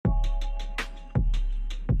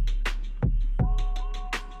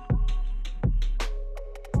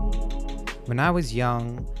When I was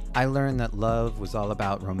young, I learned that love was all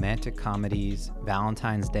about romantic comedies,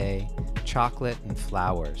 Valentine's Day, chocolate, and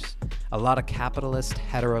flowers. A lot of capitalist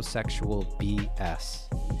heterosexual BS.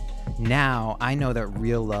 Now, I know that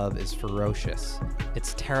real love is ferocious,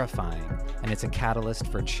 it's terrifying, and it's a catalyst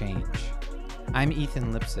for change. I'm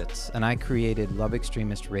Ethan Lipsitz, and I created Love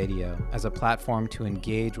Extremist Radio as a platform to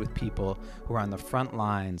engage with people who are on the front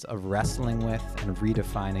lines of wrestling with and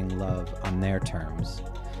redefining love on their terms.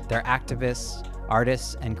 They're activists,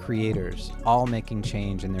 artists, and creators, all making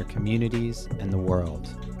change in their communities and the world.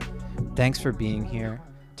 Thanks for being here.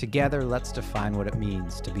 Together, let's define what it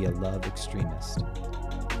means to be a love extremist.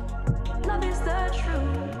 Love is the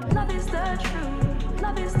truth. Love is the truth.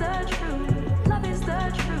 Love is the truth. Love is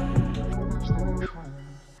the truth.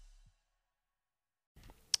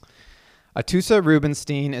 Atoosa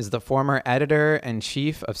Rubenstein is the former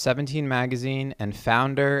editor-in-chief of 17 magazine and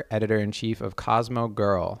founder, editor-in-chief of Cosmo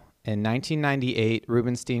Girl. In 1998,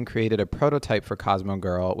 Rubenstein created a prototype for Cosmo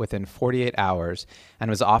Girl within 48 hours and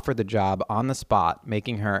was offered the job on the spot,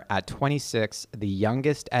 making her, at 26, the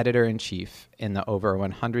youngest editor-in-chief in the over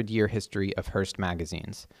 100-year history of Hearst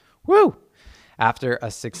magazines. Woo! After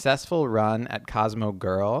a successful run at Cosmo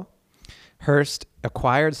Girl, Hearst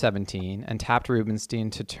acquired 17 and tapped Rubenstein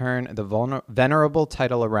to turn the venerable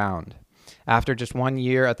title around. After just 1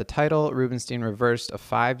 year at the title, Rubenstein reversed a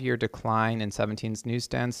 5-year decline in 17's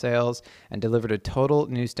newsstand sales and delivered a total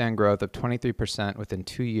newsstand growth of 23% within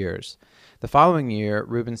 2 years. The following year,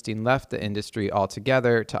 Rubenstein left the industry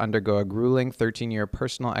altogether to undergo a grueling 13-year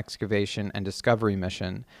personal excavation and discovery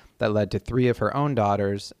mission that led to 3 of her own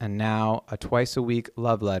daughters and now a twice-a-week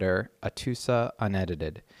love letter, Atoosa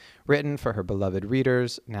Unedited, written for her beloved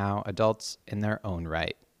readers, now adults in their own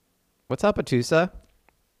right. What's up, Atoosa?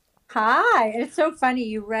 Hi. It's so funny.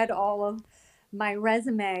 You read all of my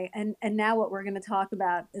resume, and now what we're going to talk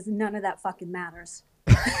about is none of that fucking matters.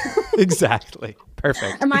 Exactly.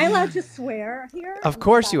 Perfect. Am I allowed to swear here? Of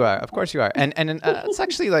course you are. Of course you are. And it's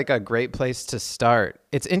actually like a great place to start.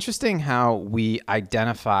 It's interesting how we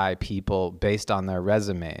identify people based on their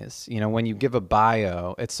resumes. You know, when you give a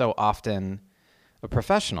bio, it's so often a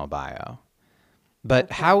professional bio.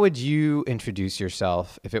 But how would you introduce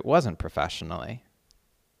yourself if it wasn't professionally?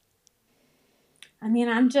 I mean,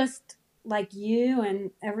 I'm just like you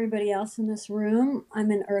and everybody else in this room.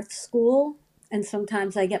 I'm in Earth School, and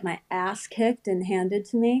sometimes I get my ass kicked and handed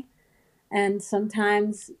to me. And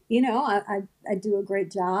sometimes, you know, I do a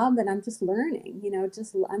great job, and I'm just learning, you know,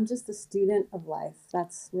 I'm just a student of life.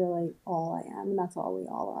 That's really all I am. And that's all we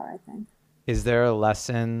all are, I think. Is there a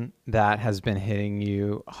lesson that has been hitting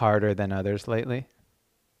you harder than others lately?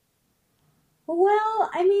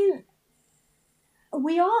 Well, I mean,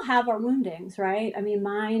 we all have our woundings, right? I mean,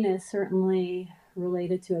 mine is certainly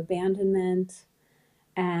related to abandonment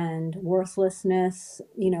and worthlessness.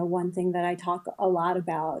 You know, one thing that I talk a lot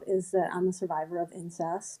about is that I'm a survivor of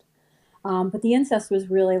incest. But the incest was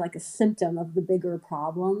really like a symptom of the bigger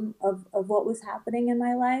problem of what was happening in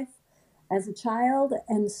my life as a child.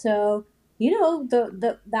 And so, you know,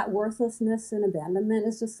 that worthlessness and abandonment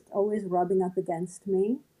is just always rubbing up against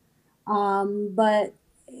me. But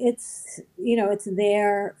it's, you know, it's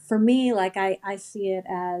there for me. Like I see it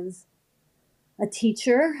as a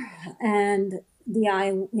teacher, and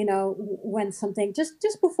you know, when something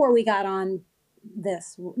just before we got on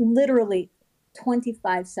this, literally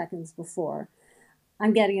 25 seconds before,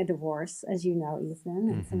 I'm getting a divorce, as you know, Ethan,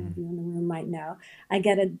 and some of you in the room might know. I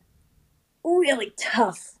get a really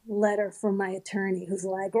tough letter from my attorney who's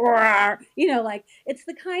like, "Roar." You know, like it's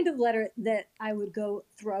the kind of letter that I would go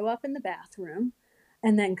throw up in the bathroom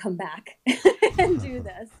and then come back and do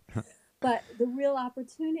this. But the real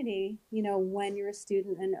opportunity, you know, when you're a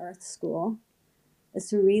student in Earth School is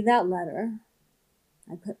to read that letter.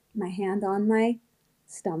 I put my hand on my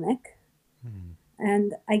stomach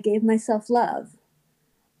and I gave myself love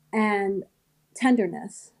and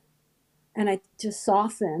tenderness. And I just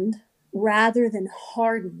softened rather than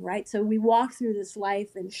harden, right? So we walk through this life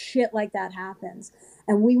and shit like that happens.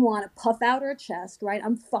 And we want to puff out our chest, right?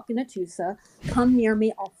 I'm fucking Atoosa. Come near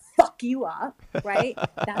me, I'll fuck you up, right?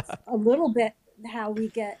 That's a little bit how we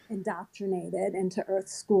get indoctrinated into Earth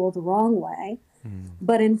School the wrong way.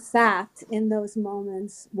 But in fact, in those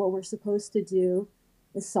moments, what we're supposed to do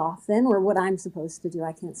is soften, or what I'm supposed to do,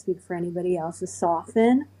 I can't speak for anybody else, is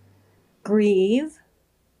soften, grieve,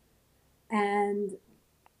 and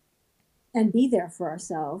be there for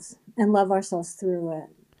ourselves and love ourselves through it.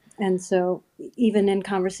 And so even in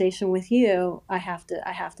conversation with you, I have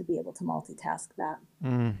to be able to multitask that.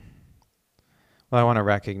 Well, I want to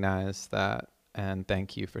recognize that and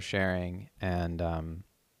thank you for sharing. And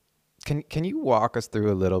Can you walk us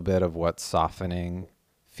through a little bit of what softening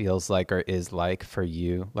feels like or is like for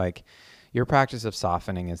you? Like your practice of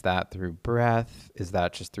softening, is that through breath? Is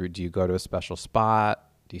that just through, do you go to a special spot?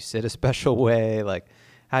 Do you sit a special way? Like,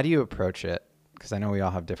 how do you approach it? Because I know we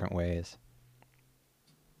all have different ways.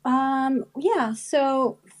 Yeah,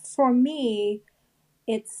 so for me,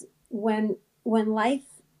 it's when life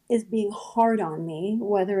is being hard on me,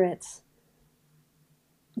 whether it's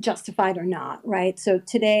justified or not, right? So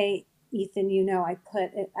today, Ethan,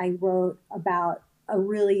 I wrote about a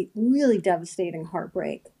really, really devastating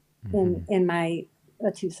heartbreak Mm-hmm. in my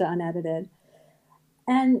Atusa Unedited.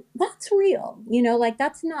 And that's real, like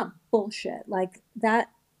that's not bullshit. Like that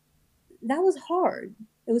was hard.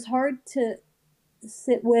 It was hard to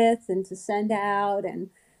sit with and to send out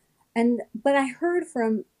and but I heard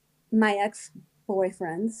from my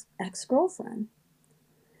ex-boyfriend's ex-girlfriend.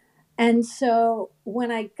 And so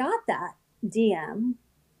when I got that DM,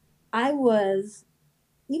 I was,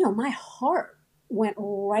 my heart went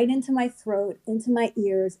right into my throat, into my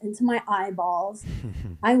ears, into my eyeballs.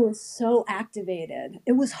 I was so activated.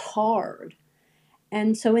 It was hard.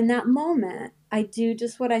 And so in that moment, I do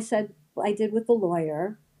just what I said I did with the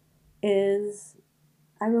lawyer is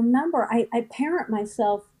I remember I parent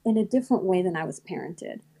myself in a different way than I was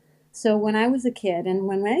parented. So when I was a kid and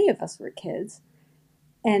when many of us were kids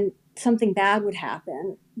and something bad would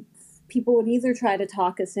happen, people would either try to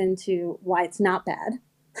talk us into why it's not bad,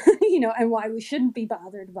 and why we shouldn't be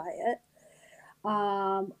bothered by it,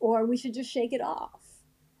 or we should just shake it off.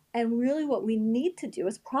 And really, what we need to do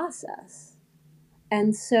is process.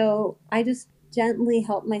 And so I just gently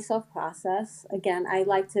help myself process. Again, I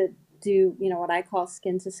like to do, what I call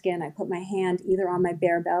skin to skin. I put my hand either on my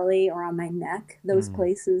bare belly or on my neck. Those Mm,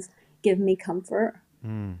 places give me comfort.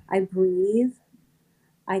 mm, I breathe.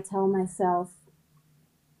 I tell myself,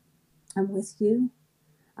 I'm with you.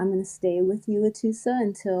 I'm going to stay with you, Atusa,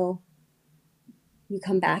 until you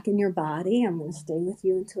come back in your body. I'm going to stay with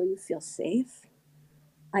you until you feel safe.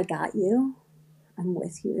 I got you. I'm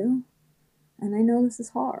with you. And I know this is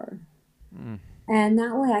hard. mm. And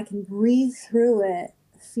that way I can breathe through it,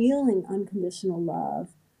 feeling unconditional love,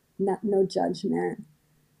 no judgment.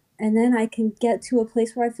 And then I can get to a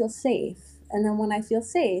place where I feel safe. And then when I feel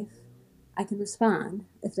safe, I can respond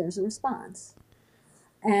if there's a response.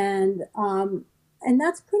 And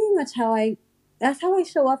that's pretty much that's how I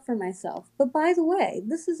show up for myself. But by the way,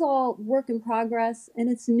 this is all work in progress and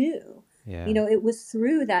it's new. Yeah. It was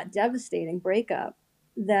through that devastating breakup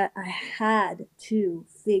that I had to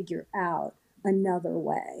figure out another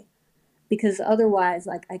way because otherwise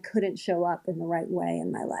like I couldn't show up in the right way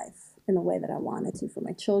in my life in the way that I wanted to for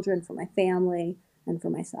my children, for my family, and for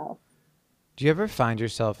myself. Do you ever find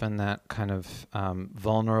yourself in that kind of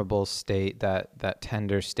vulnerable state, that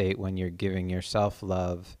tender state when you're giving yourself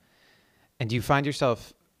love? And do you find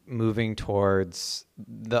yourself moving towards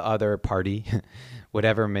the other party,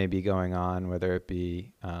 whatever may be going on, whether it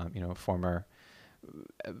be, former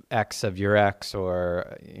ex of your ex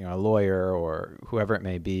or, a lawyer or whoever it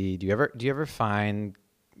may be? Do you ever find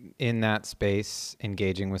in that space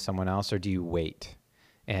engaging with someone else, or do you wait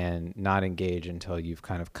and not engage until you've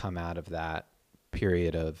kind of come out of that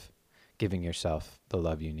period of giving yourself the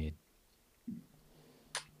love you need?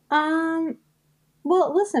 Um,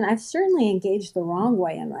 well, listen, I've certainly engaged the wrong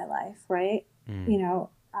way in my life, right? Mm, You know,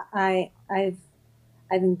 I've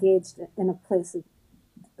engaged in a place of,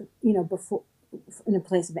 before in a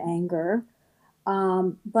place of anger.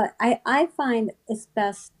 But I find it's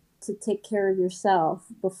best to take care of yourself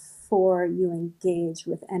before you engage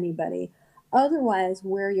with anybody. Otherwise,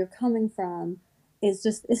 where you're coming from it's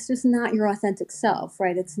just not your authentic self,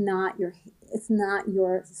 right? It's not your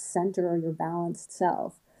center or your balanced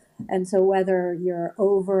self. And so whether you're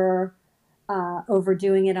overdoing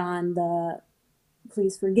it on the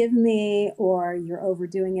please forgive me, or you're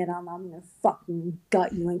overdoing it on I'm gonna fucking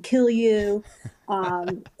gut you and kill you.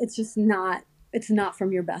 It's just not. It's not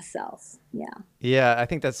from your best self. Yeah. Yeah, I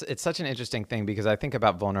think it's such an interesting thing because I think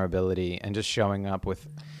about vulnerability and just showing up with,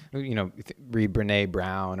 read Brene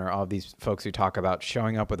Brown or all these folks who talk about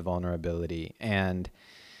showing up with vulnerability and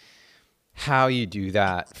how you do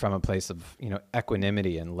that from a place of,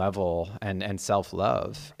 equanimity and level and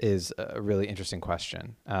self-love is a really interesting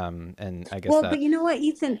question. And I guess Well, but that, you know what,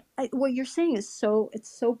 Ethan, what you're saying is it's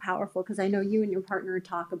so powerful because I know you and your partner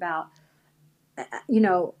talk about, you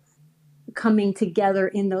know, coming together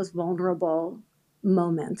in those vulnerable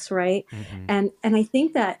moments, right? hmm And I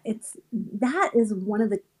think that that is one of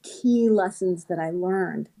the key lessons that I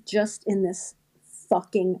learned just in this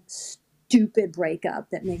fucking stupid breakup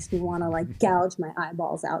that makes me want to like gouge my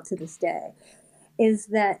eyeballs out to this day is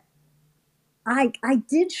that I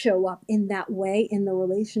did show up in that way in the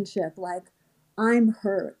relationship, like I'm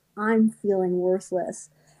hurt, I'm feeling worthless,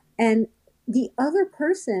 and the other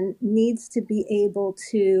person needs to be able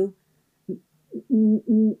to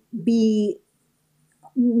be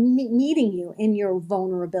meeting you in your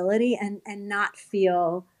vulnerability and not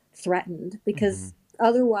feel threatened, Hmm. because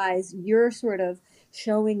otherwise you're sort of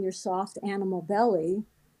showing your soft animal belly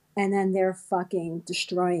and then they're fucking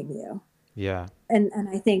destroying you. Yeah. And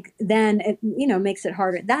I think then it, you know, makes it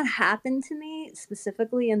harder. That happened to me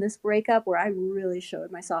specifically in this breakup where I really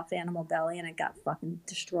showed my soft animal belly and it got fucking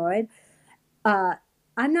destroyed. uh,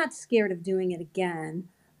 I'm not scared of doing it again,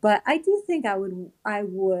 but I do think I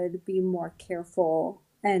would be more careful.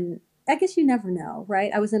 And I guess you never know,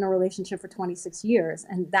 right? I was in a relationship for 26 years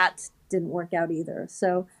and that didn't work out either.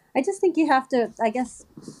 So I just think you have to, I guess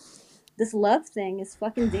this love thing is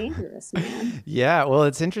fucking dangerous, man. Yeah, well,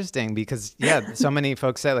 it's interesting because yeah, so many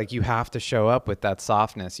folks say like you have to show up with that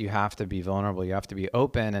softness. You have to be vulnerable. You have to be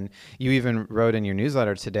open. And you even wrote in your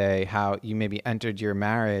newsletter today how you maybe entered your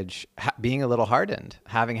marriage being a little hardened,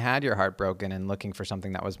 having had your heart broken, and looking for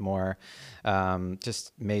something that was more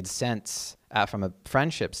just made sense from a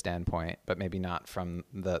friendship standpoint, but maybe not from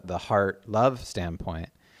the heart love standpoint.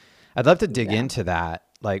 I'd love to dig Yeah. into that.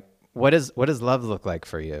 Like, what does love look like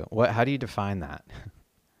for you? How do you define that?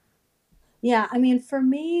 Yeah, I mean, for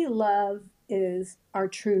me, love is our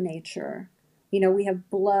true nature. You know, we have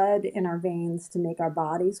blood in our veins to make our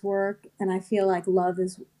bodies work, and I feel like love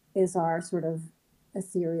is our sort of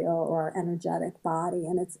ethereal or energetic body,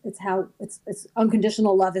 and it's how it's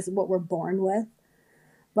unconditional love is what we're born with.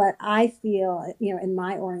 But I feel, you know, in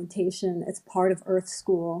my orientation, it's part of Earth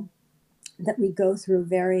School that we go through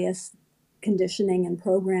various conditioning and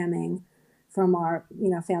programming from our, you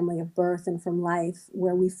know, family of birth and from life,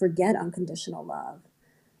 where we forget unconditional love,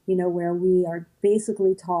 you know, where we are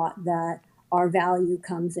basically taught that our value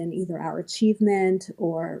comes in either our achievement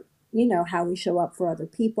or, you know, how we show up for other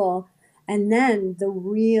people. And then the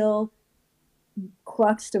real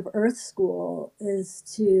crux of Earth School is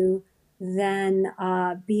to then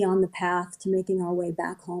be on the path to making our way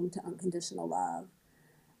back home to unconditional love.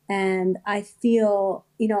 And I feel,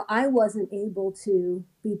 you know, I wasn't able to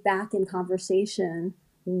be back in conversation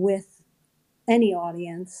with any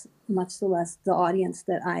audience, much less the audience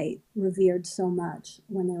that I revered so much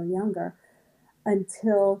when they were younger,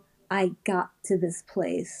 until I got to this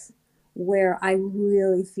place where I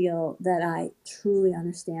really feel that I truly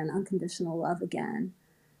understand unconditional love again.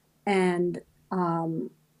 And um,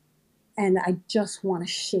 and I just want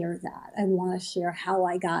to share that. I want to share how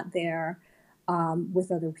I got there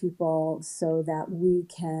with other people so that we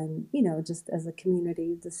can, you know, just as a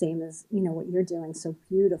community, the same as, you know, what you're doing so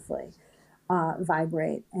beautifully,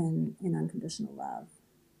 vibrate in unconditional love.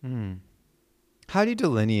 Hmm. How do you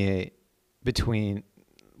delineate between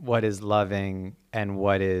what is loving and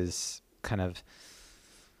what is kind of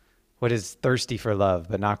what is thirsty for love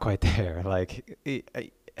but not quite there? Like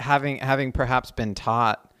having perhaps been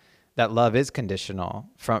taught that love is conditional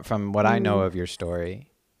from what I know Mm, of your story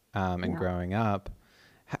and yeah. growing up.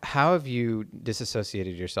 How have you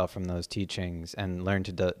disassociated yourself from those teachings and learned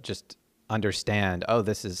to just understand? Oh,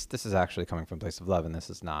 this is actually coming from a place of love, and this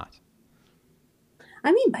is not.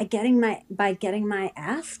 I mean, by getting my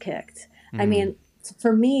ass kicked. I Mm, mean,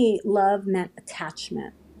 for me, love meant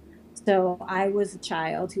attachment. So I was a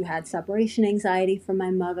child who had separation anxiety from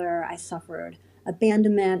my mother. I suffered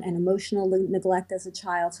abandonment and emotional neglect as a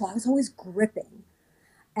child. So I was always gripping.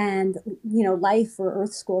 And, you know, life, or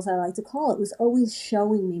Earth School, as I like to call it, was always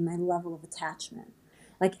showing me my level of attachment.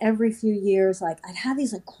 Like every few years, like I'd have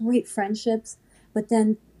these like great friendships, but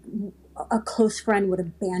then a close friend would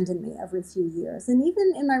abandon me every few years. And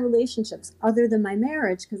even in my relationships, other than my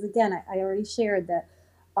marriage, because again, I already shared that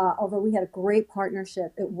although we had a great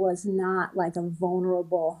partnership, it was not like a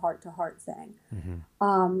vulnerable heart to heart thing. hmm.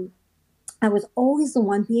 Um, I was always the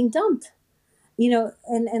one being dumped, you know.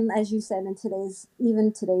 And as you said in today's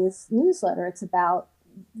newsletter, it's about,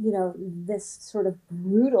 you know, this sort of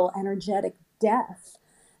brutal energetic death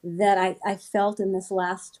that I felt in this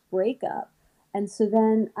last breakup. And so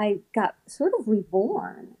then I got sort of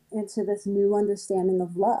reborn into this new understanding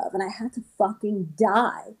of love, and I had to fucking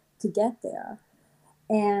die to get there.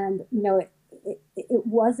 And you know, it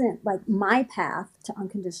wasn't like my path to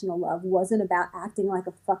unconditional love wasn't about acting like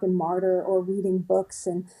a fucking martyr or reading books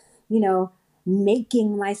and, you know,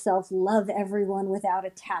 making myself love everyone without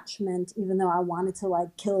attachment, even though I wanted to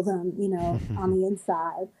like kill them, you know, on the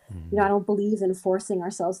inside. You know, I don't believe in forcing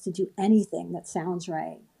ourselves to do anything that sounds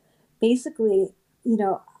right. Basically, you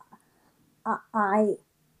know, I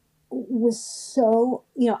was so,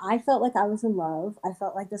 you know, I felt like I was in love. I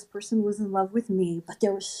felt like this person was in love with me, but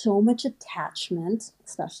there was so much attachment,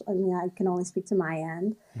 especially, I mean, I can only speak to my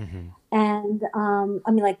end. Hmm. And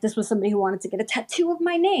I mean, like, this was somebody who wanted to get a tattoo of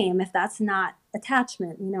my name. If that's not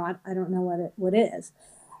attachment, you know, I don't know what is.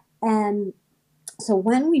 And so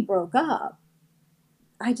when we broke up,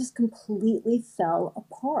 I just completely fell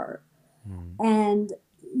apart. Mm. And,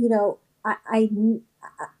 you know,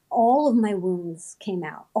 all of my wounds came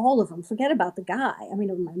out, all of them. Forget about the guy. I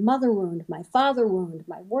mean, my mother wound, my father wound,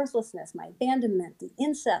 my worthlessness, my abandonment, the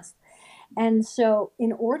incest. And so,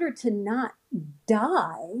 in order to not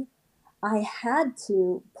die, I had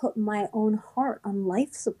to put my own heart on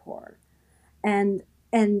life support and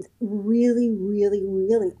really, really,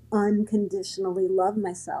 really unconditionally love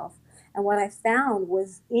myself. And what I found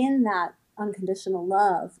was in that unconditional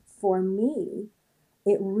love for me,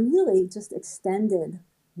 it really just extended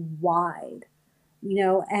wide, you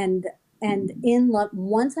know, and in love,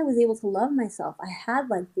 once I was able to love myself, I had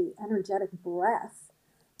like the energetic breath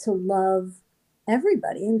to love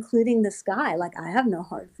everybody, including this guy. Like, I have no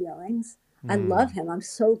hard feelings. I love Mm. him. I'm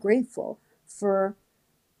so grateful for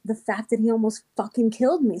the fact that he almost fucking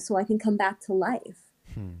killed me so I can come back to life.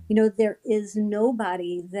 Hmm. You know, there is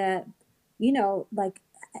nobody that, you know, like,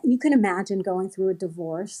 you can imagine going through a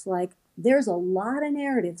divorce. Like, there's a lot of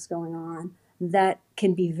narratives going on that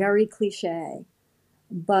can be very cliche,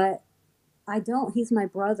 but I don't. He's my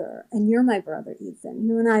brother, and you're my brother, Ethan.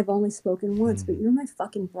 You and I have only spoken once, but Hmm. you're my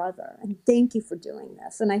fucking brother, and thank you for doing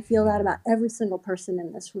this. And I feel that Hmm. about every single person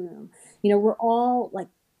in this room. You know, we're all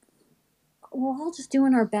just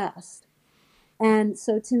doing our best. And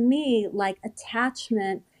so to me, like,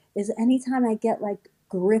 attachment is anytime I get like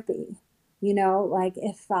grippy, you know, like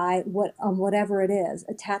if I whatever it is,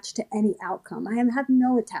 attached to any outcome. Have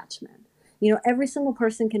no attachment. You know, every single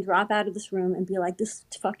person can drop out of this room and be like, this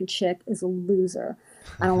fucking chick is a loser.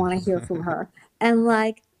 I don't want to hear from her. And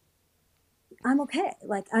like, I'm okay.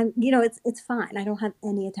 Like, you know, it's fine. I don't have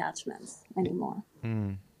any attachments anymore.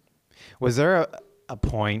 Mm. Was there a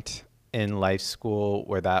point in life school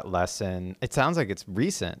where that lesson, it sounds like it's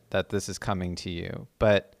recent that this is coming to you,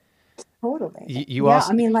 but Totally. you Yeah.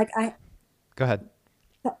 also, I mean, like, go ahead.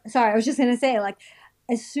 sorry, I was just going to say, like,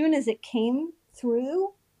 as soon as it came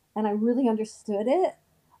through and I really understood it,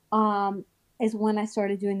 um, is when I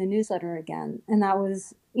started doing the newsletter again. And that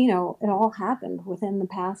was, you know, it all happened within the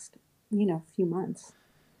past, you know, few months.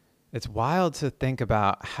 It's wild to think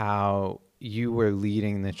about how you were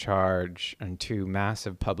leading the charge on two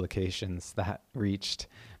massive publications that reached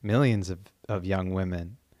millions of young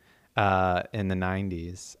women in the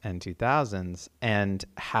 90s and 2000s, and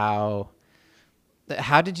how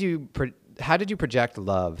did you how did you project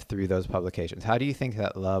love through those publications? How do you think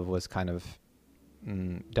that love was kind of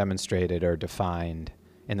demonstrated or defined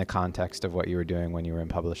in the context of what you were doing when you were in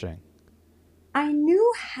publishing? I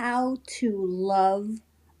knew how to love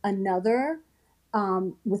another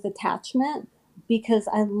with attachment because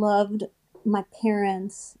I loved my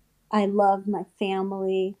parents. I loved my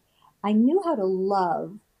family. I knew how to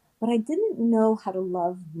love, but I didn't know how to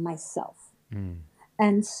love myself. Mm.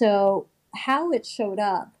 And so, how it showed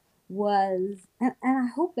up was, and I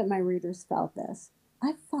hope that my readers felt this,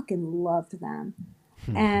 I fucking loved them.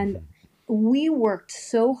 And we worked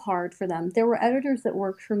so hard for them. There were editors that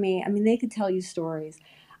worked for me. I mean, they could tell you stories.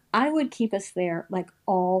 I would keep us there like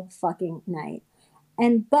all fucking night.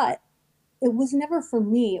 But it was never for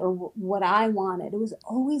me or what I wanted. It was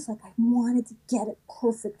always like I wanted to get it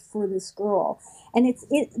perfect for this girl. And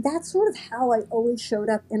that's sort of how I always showed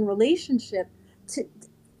up in relationship to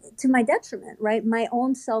to my detriment, right? My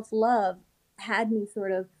own self-love had me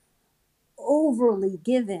sort of overly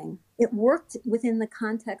giving. It worked within the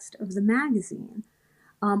context of the magazine,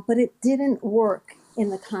 but it didn't work in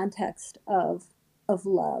the context of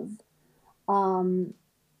love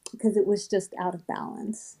because it was just out of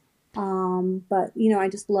balance. But you know, I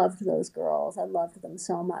just loved those girls. I loved them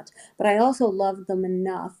so much. But I also loved them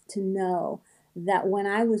enough to know that when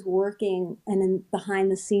I was working and in behind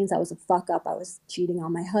the scenes, I was a fuck up. I was cheating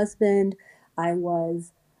on my husband. I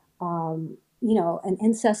was, you know, an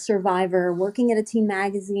incest survivor working at a teen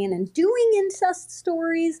magazine and doing incest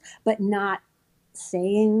stories, but not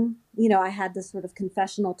saying, you know, I had this sort of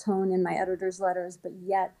confessional tone in my editor's letters, but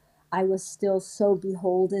yet I was still so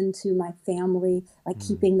beholden to my family, like Mm.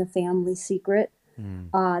 keeping the family secret,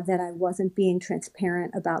 Mm. that I wasn't being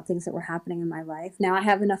transparent about things that were happening in my life. Now I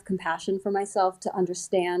have enough compassion for myself to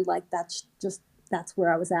understand, like, that's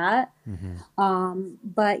where I was at. Mm-hmm.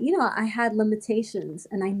 But you know, I had limitations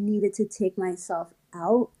and I needed to take myself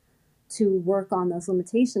out to work on those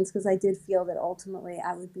limitations because I did feel that ultimately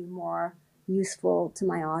I would be more useful to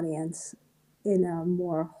my audience in a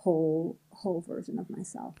more whole version of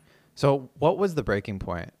myself. So what was the breaking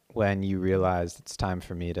point when you realized it's time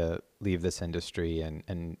for me to leave this industry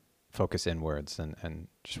and focus inwards and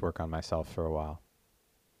just work on myself for a while?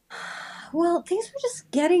 Well, things were just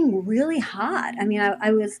getting really hot. I mean,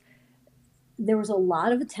 I was there was a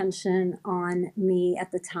lot of attention on me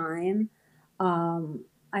at the time.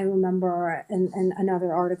 I remember in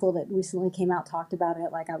another article that recently came out talked about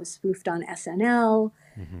it, like I was spoofed on SNL.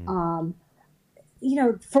 Mm-hmm. Um,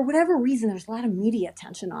 for whatever reason, there's a lot of media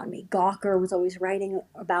attention on me. Gawker was always writing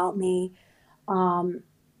about me. Um,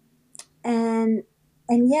 and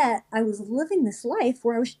and yet I was living this life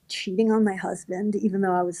where I was cheating on my husband, even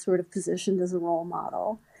though I was sort of positioned as a role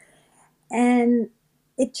model. And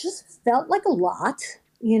it just felt like a lot,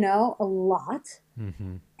 a lot.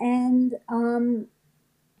 Mm-hmm. And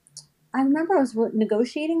I remember I was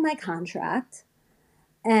negotiating my contract,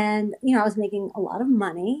 and I was making a lot of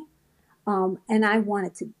money, and I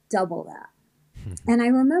wanted to double that. And I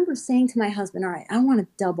remember saying to my husband, "All right, I want to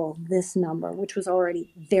double this number," which was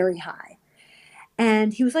already very high.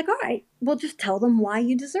 And he was like, "All right, well, just tell them why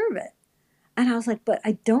you deserve it." And I was like, "But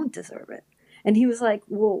I don't deserve it." And he was like,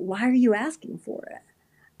 "Well, why are you asking for it?"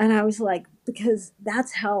 And I was like, "Because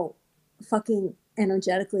that's how fucking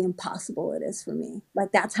energetically impossible it is for me.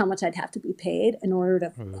 Like, that's how much I'd have to be paid in order to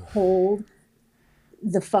hold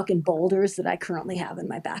the fucking boulders that I currently have in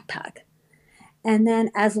my backpack." And then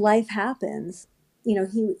as life happens, he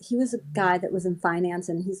was a guy that was in finance,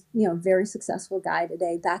 and he's, a very successful guy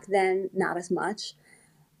today. Back then, not as much.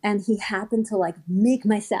 And he happened to like make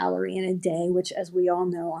my salary in a day, which, as we all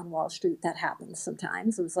know, on Wall Street, that happens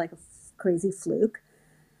sometimes. It was like a crazy fluke.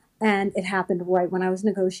 And it happened right when I was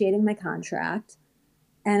negotiating my contract.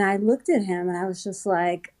 And I looked at him and I was just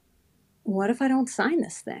like, "What if I don't sign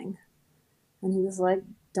this thing?" And he was like,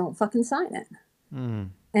 "Don't fucking sign it." Mm.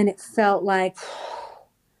 And it felt like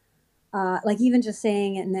even just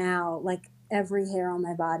saying it now, like every hair on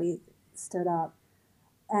my body stood up.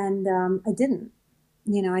 And I didn't.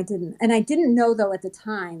 I didn't. And I didn't know, though, at the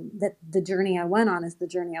time that the journey I went on is the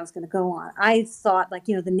journey I was going to go on. I thought, like,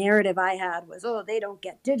 the narrative I had was, "Oh, they don't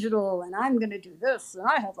get digital, and I'm going to do this, and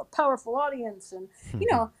I have a powerful audience." And,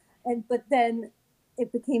 but then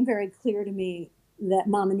it became very clear to me that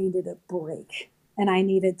Mama needed a break, and I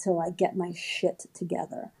needed to, like, get my shit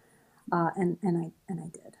together. And I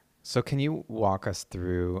did. So can you walk us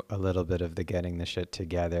through a little bit of the getting the shit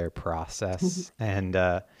together process and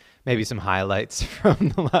maybe some highlights from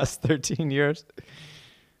the last 13 years?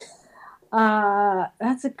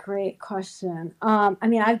 That's a great question. I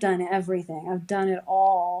mean, I've done everything. I've done it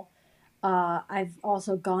all. I've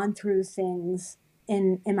also gone through things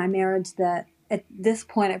in my marriage that at this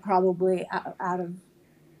point I probably out of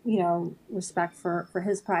respect for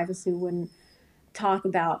his privacy wouldn't talk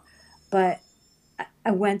about, but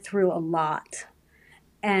I went through a lot.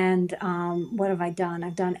 And what have I done?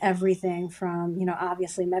 I've done everything from,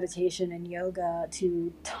 obviously meditation and yoga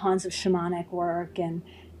to tons of shamanic work and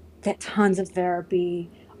tons of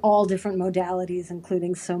therapy, all different modalities,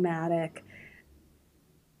 including somatic.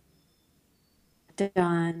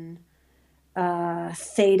 Done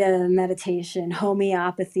theta meditation,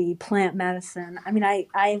 homeopathy, plant medicine. I mean,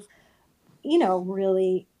 I've,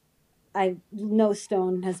 really, no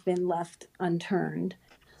stone has been left unturned.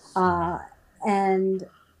 And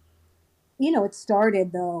it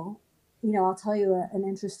started, though, I'll tell you an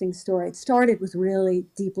interesting story. It started with really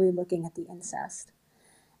deeply looking at the incest.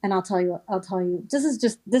 And I'll tell you, this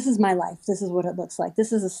is my life. This is what it looks like.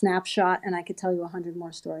 This is a snapshot, and I could tell you 100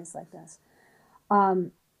 more stories like this.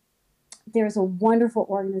 There's a wonderful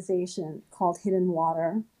organization called Hidden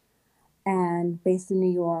Water, and based in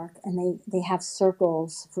New York, and they have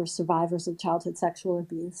circles for survivors of childhood sexual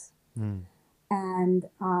abuse. Mm. And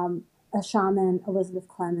a shaman, Elizabeth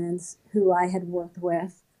Clemens, who I had worked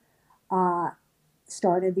with,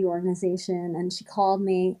 started the organization, and she called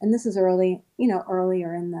me, and this is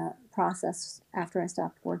earlier in the process after I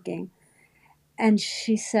stopped working. And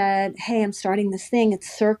she said, "Hey, I'm starting this thing. It's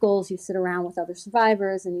circles. You sit around with other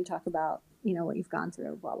survivors and you talk about, what you've gone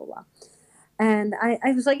through, blah, blah, blah." And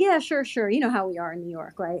I was like, "Yeah, sure. You know how we are in New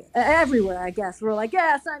York, right? Everywhere, I guess. We're like,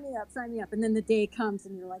 yeah, sign me up. And then the day comes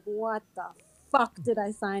and you're like, what the fuck did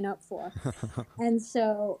I sign up for?" And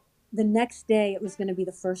so the next day it was going to be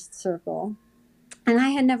the first circle. And I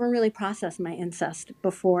had never really processed my incest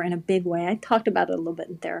before in a big way. I talked about it a little bit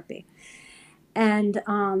in therapy. And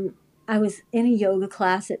I was in a yoga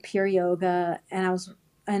class at Pure Yoga, and I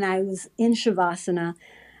was in Shavasana,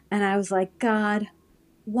 and I was like, "God,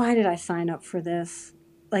 why did I sign up for this?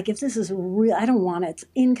 Like, if this is real, I don't want it. It's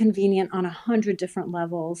inconvenient on 100 different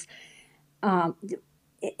levels." um,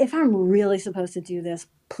 if I'm really supposed to do this,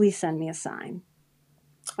 please send me a sign.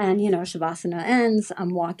 And, Shavasana ends. I'm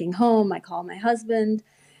walking home. I call my husband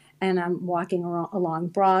and I'm walking along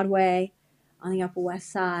Broadway on the Upper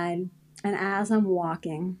West Side. And as I'm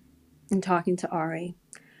walking and talking to Ari,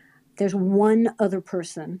 there's one other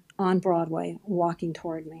person on Broadway walking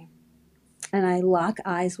toward me. And I lock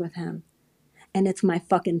eyes with him, and it's my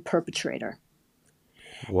fucking perpetrator.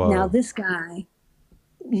 Now, Whoa. this guy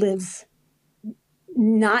lives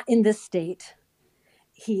not in this state.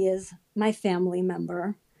 He is my family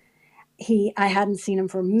member. I hadn't seen him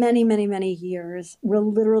for many, many, many years. We're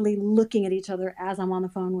literally looking at each other as I'm on the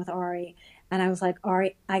phone with Ari. And I was like,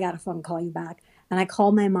 Ari, I got to phone call you back. And I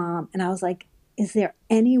called my mom and I was like, is there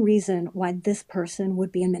any reason why this person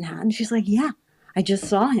would be in Manhattan? She's like, yeah, I just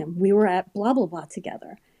saw him. We were at blah, blah, blah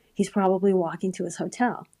together. He's probably walking to his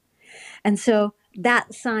hotel. And so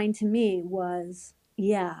that sign to me was,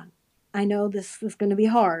 yeah, I know this is going to be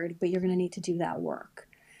hard, but you're going to need to do that work.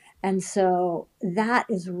 And so that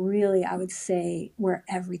is really, I would say, where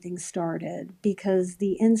everything started, because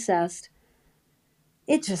the incest,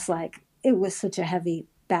 it was such a heavy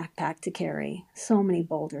backpack to carry, so many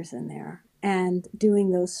boulders in there. And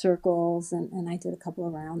doing those circles, and I did a couple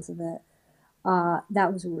of rounds of it,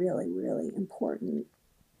 that was really, really important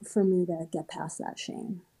for me to get past that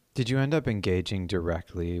shame. Did you end up engaging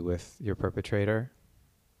directly with your perpetrator?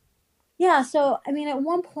 Yeah, so I mean, at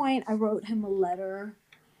one point I wrote him a letter,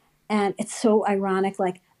 and it's so ironic.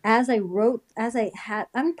 Like I'm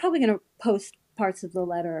probably going to post parts of the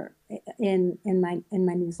letter in my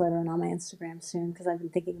newsletter and on my Instagram soon because I've been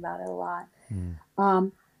thinking about it a lot.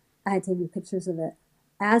 Mm. I had taken pictures of it.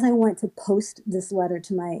 As I went to post this letter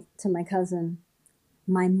to my cousin,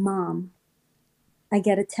 my mom, I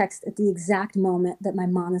get a text at the exact moment that my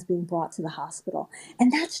mom is being brought to the hospital.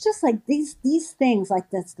 And that's just like these things,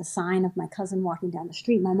 like that's the sign of my cousin walking down the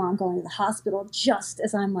street, my mom going to the hospital, just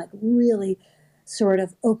as I'm like really sort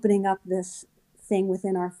of opening up this thing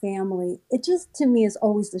within our family. It just, to me, is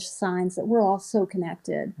always the signs that we're all so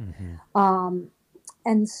connected. Mm-hmm.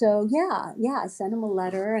 And so, yeah, I sent him a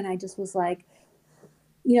letter and I just was like,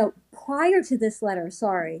 prior to this letter,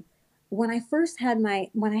 sorry, when I had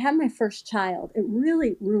my first child, it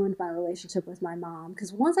really ruined my relationship with my mom.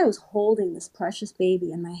 Because once I was holding this precious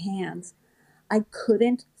baby in my hands, I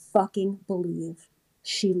couldn't fucking believe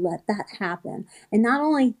she let that happen. And not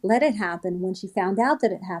only let it happen, when she found out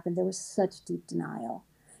that it happened, there was such deep denial,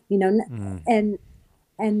 Mm.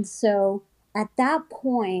 and so at that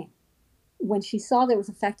point, when she saw that it was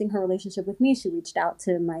affecting her relationship with me, she reached out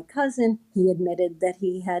to my cousin. He admitted that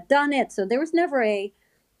he had done it. So there was never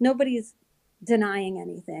nobody's denying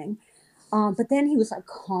anything. But then he was like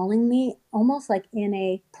calling me almost like in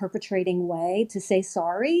a perpetrating way to say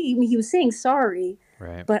sorry. I mean, he was saying sorry,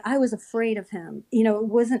 Right. but I was afraid of him. It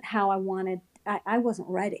wasn't how I wanted. I wasn't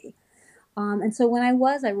ready. And so when I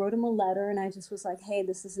wrote him a letter and I just was like, hey,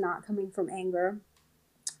 this is not coming from anger.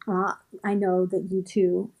 I know that you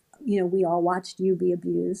too, we all watched you be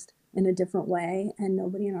abused in a different way and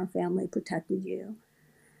nobody in our family protected you.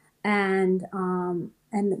 And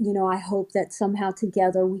I hope that somehow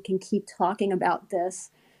together we can keep talking about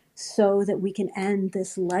this so that we can end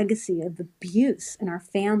this legacy of abuse in our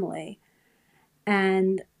family.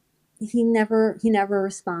 And he never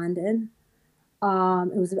responded.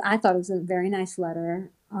 I thought it was a very nice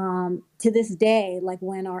letter. To this day, like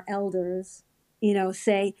when our elders,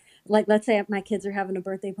 say, like, let's say my kids are having a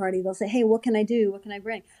birthday party, they'll say, hey, what can I do? What can I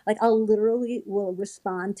bring? Like, I'll literally will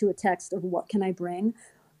respond to a text of what can I bring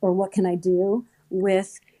or what can I do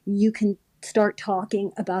with, you can start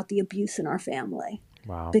talking about the abuse in our family.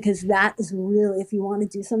 Wow. Because that is really, if you want to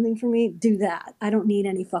do something for me, do that. I don't need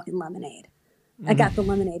any fucking lemonade. I got the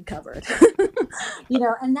lemonade covered.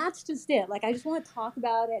 And that's just it. Like, I just want to talk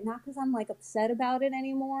about it, not because I'm like upset about it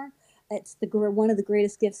anymore. It's one of the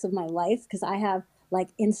greatest gifts of my life, because I have like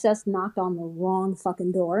incest knocked on the wrong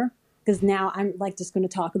fucking door, because now I'm like just going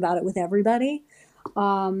to talk about it with everybody.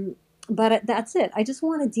 But that's it. I just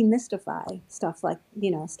want to demystify stuff like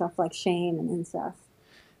shame and incest.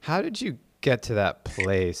 How did you get to that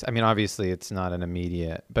place? I mean, obviously it's not an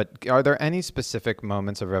immediate, but are there any specific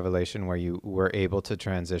moments of revelation where you were able to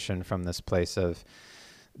transition from this place of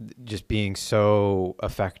just being so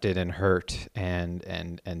affected and hurt and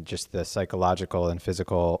just the psychological and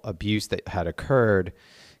physical abuse that had occurred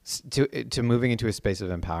to moving into a space of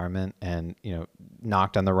empowerment and,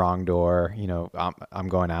 knocked on the wrong door, I'm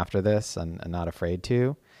going after this and not afraid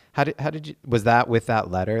to? How did you, was that with that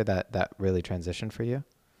letter that really transitioned for you?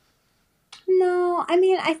 No, I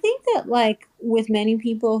mean, I think that like with many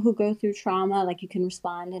people who go through trauma, like you can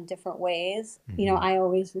respond in different ways. You know, Hmm. I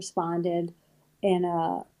always responded in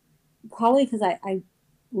a probably because I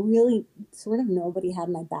really sort of nobody had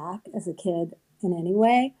my back as a kid in any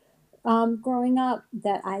way. Growing up,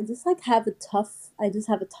 that I just like have a I just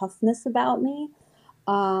have a toughness about me.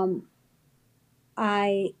 Um,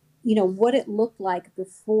 I, you know, what it looked like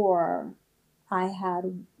before I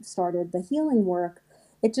had started the healing work,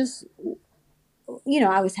 it just, you know,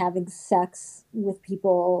 I was having sex with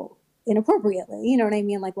people inappropriately. You know what I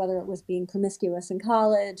mean? Like whether it was being promiscuous in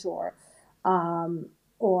college um,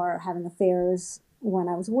 or having affairs when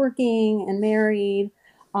I was working and married.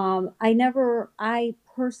 I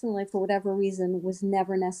personally, for whatever reason, was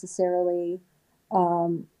never necessarily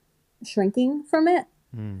um, shrinking from it.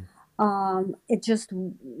 Mm. It just,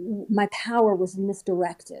 my power was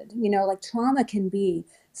misdirected. You know, like trauma can be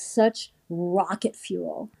such rocket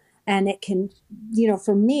fuel. And it can, you know,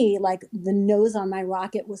 for me, like the nose on my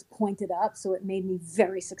rocket was pointed up. So it made me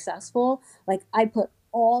very successful. Like I put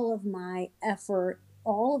all of my effort,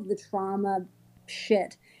 all of the trauma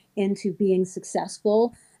shit into being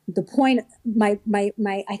successful. The point, I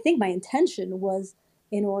think my intention was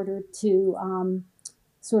in order to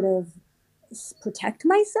sort of protect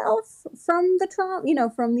myself from the trauma, you know,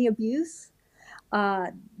 from the abuse.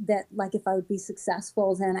 That like if I would be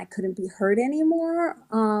successful, then I couldn't be hurt anymore.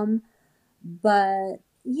 But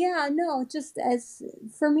yeah, no, just as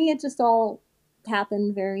for me, it just all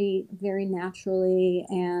happened very, very naturally.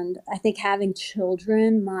 And I think having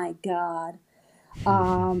children, my God,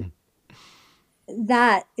 um,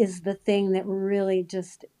 that is the thing that really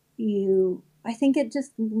just I think it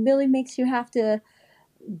just really makes you have to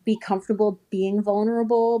be comfortable being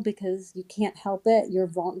vulnerable because you can't help it.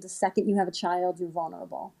 The second you have a child, you're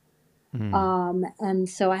vulnerable. Mm. And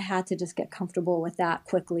so I had to just get comfortable with that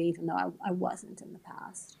quickly, even though I wasn't in the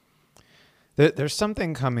past. There's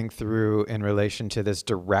something coming through in relation to this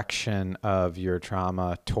direction of your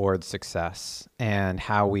trauma towards success and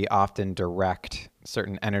how we often direct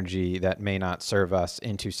certain energy that may not serve us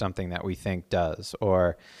into something that we think does,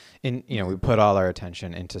 or we put all our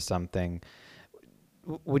attention into something.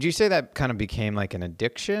 Would you say that kind of became like an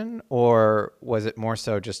addiction, or was it more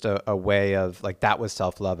so just a way of like that was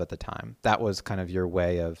self-love at the time? That was kind of your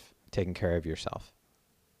way of taking care of yourself.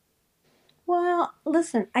 Well,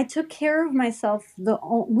 listen, I took care of myself.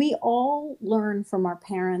 We all learn from our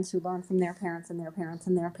parents, who learn from their parents and their parents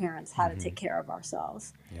and their parents, how to Hmm. take care of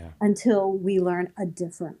ourselves Yeah. until we learn a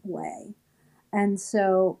different way. And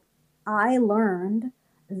so I learned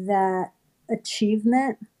that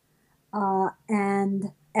achievement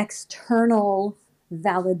and external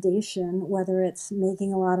validation, whether it's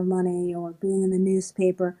making a lot of money or being in the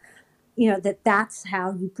newspaper, you know, that's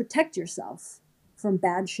how you protect yourself from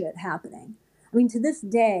bad shit happening. I mean, to this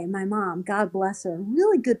day, my mom, God bless her,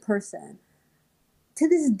 really good person. To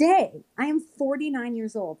this day, I am 49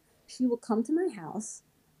 years old. She will come to my house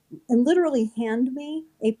and literally hand me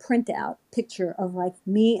a printout picture of like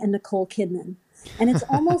me and Nicole Kidman. And it's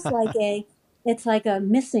almost like it's like a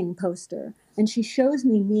missing poster. And she shows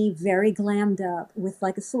me very glammed up with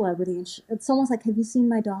like a celebrity. And it's almost like, have you seen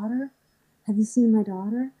my daughter? Have you seen my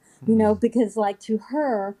daughter? You know, Mm. because like to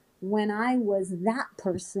her, when I was that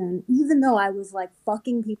person, even though I was like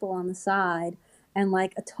fucking people on the side and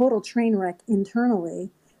like a total train wreck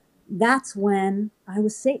internally, that's when I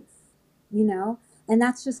was safe, you know? And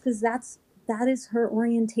that's just because that is her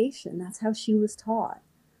orientation. That's how she was taught.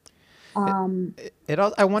 It, Um,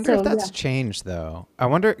 I wonder if so that's yeah. changed though. I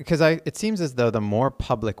wonder because it seems as though the more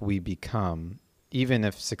public we become, even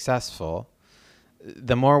if successful,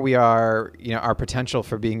 the more we are, our potential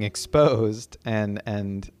for being exposed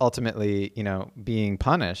and ultimately, being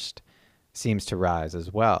punished seems to rise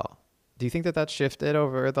as well. Do you think that that's shifted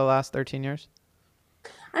over the last 13 years?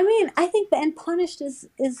 I mean, I think the and punished is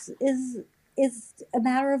a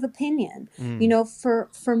matter of opinion. You Mm. know,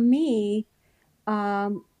 for me,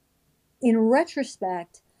 um, in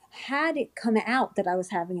retrospect, had it come out that I was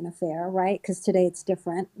having an affair, right? Because today it's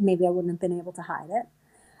different. Maybe I wouldn't have been able to hide it.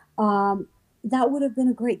 Um, that would have been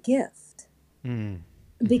a great gift Mm.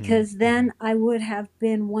 Hmm. because then I would have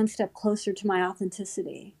been one step closer to my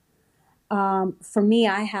authenticity. For me,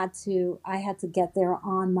 I had to get there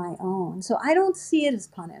on my own. So I don't see it as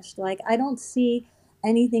punished. Like I don't see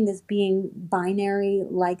anything as being binary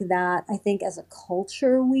like that. I think as a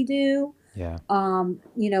culture we do. Yeah.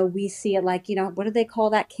 You know, we see it like, you know, what do they call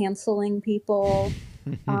that? Canceling people.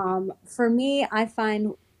 For me, I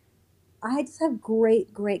find I just have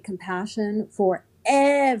great, great compassion for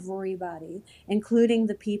everybody, including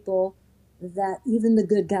the people that even the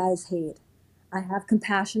good guys hate. I have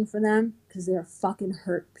compassion for them because they're fucking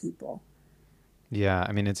hurt people. Yeah,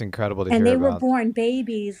 I mean, it's incredible to And hear they were about. born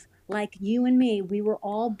babies like you and me. We were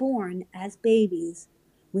all born as babies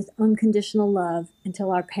with unconditional love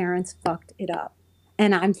until our parents fucked it up.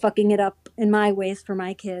 And I'm fucking it up in my ways for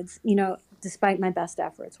my kids, despite my best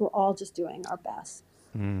efforts. We're all just doing our best.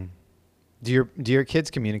 Do your kids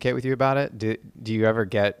communicate with you about it? Do you ever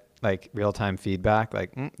get like real time feedback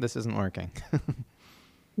like this isn't working?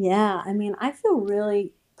 Yeah, I mean, I feel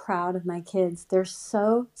really proud of my kids. They're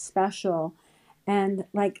so special. And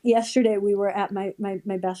like yesterday, we were at my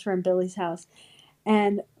best friend Billy's house,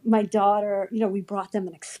 and my daughter, we brought them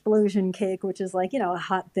an explosion cake, which is like, a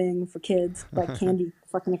hot thing for kids. Like candy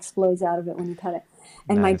fucking explodes out of it when you cut it.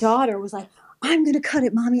 And my Nice. daughter was like, I'm going to cut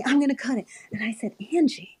it, mommy. I'm going to cut it. And I said,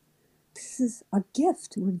 Angie, this is a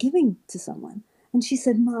gift we're giving to someone. And she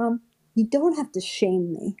said, Mom, you don't have to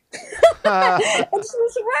shame me. And she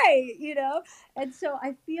was right. And so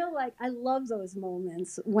I feel like I love those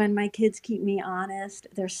moments when my kids keep me honest.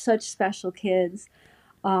 They're such special kids.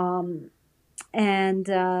 Um, and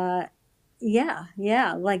yeah,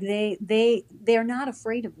 yeah, like they're not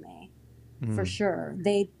afraid of me for Mm. sure.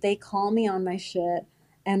 They call me on my shit,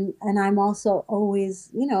 and I'm also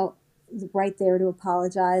always, right there to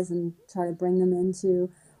apologize and try to bring them into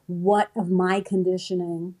what of my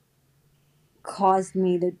conditioning caused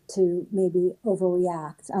me to maybe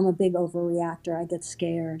overreact. I'm a big overreactor. I get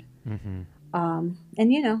scared. Hmm. And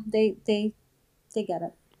they get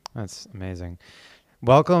it. That's amazing.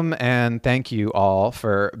 Welcome and thank you all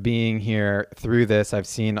for being here through this. I've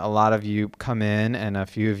seen a lot of you come in and a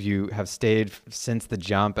few of you have stayed since the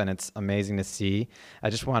jump, and it's amazing to see. I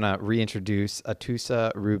just want to reintroduce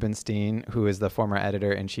Atoosa Rubenstein, who is the former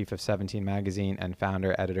editor-in-chief of 17 Magazine and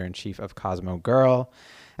founder, editor-in-chief of Cosmo Girl.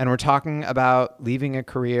 And we're talking about leaving a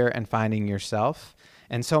career and finding yourself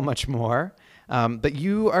and so much more. But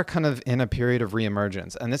you are kind of in a period of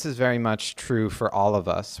reemergence, and this is very much true for all of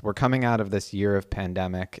us. We're coming out of this year of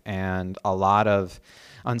pandemic and a lot of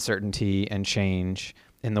uncertainty and change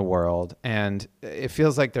in the world, and it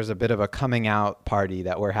feels like there's a bit of a coming out party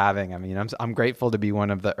that we're having. I mean, I'm grateful to be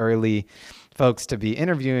one of the early folks to be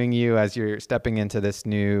interviewing you as you're stepping into this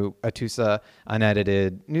new Atoosa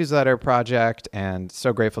Unedited newsletter project, and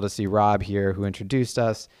so grateful to see Rob here who introduced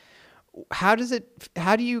us. How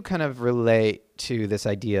do you kind of relate to this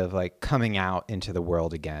idea of like coming out into the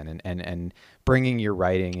world again and bringing your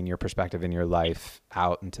writing and your perspective in your life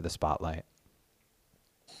out into the spotlight?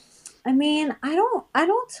 I mean, I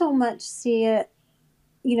don't so much see it,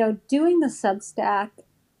 doing the Substack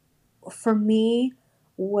for me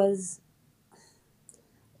was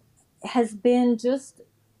has been just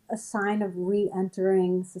a sign of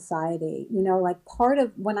re-entering society. Like part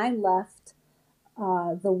of when I left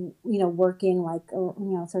working like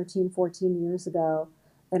 13, 14 years ago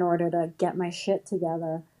in order to get my shit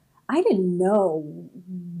together, I didn't know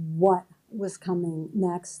what was coming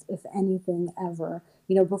next, if anything ever.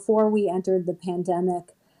 Before we entered the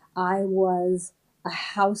pandemic, I was a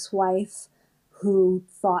housewife who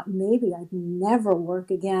thought maybe I'd never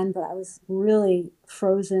work again, but I was really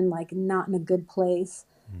frozen, like not in a good place,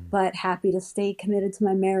 but happy to stay committed to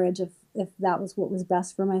my marriage if that was what was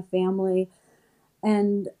best for my family.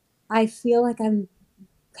 And I feel like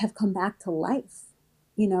have come back to life.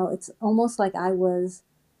 It's almost like I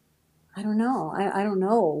don't know. I don't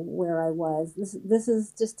know where I was. This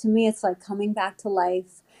is just, to me, it's like coming back to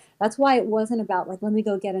life. That's why it wasn't about like, let me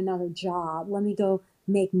go get another job. Let me go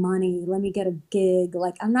make money. Let me get a gig.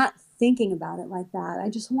 Like, I'm not thinking about it like that. I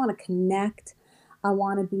just want to connect. I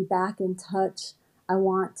want to be back in touch. I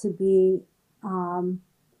want to be um,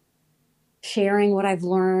 sharing what I've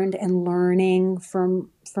learned and learning from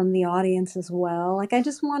the audience as well. Like I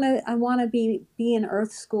want to be in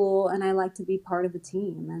Earth School, and I like to be part of a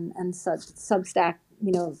team, and such Substack,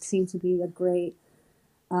 seemed to be a great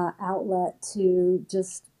outlet to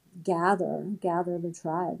just gather the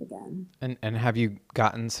tribe again. And have you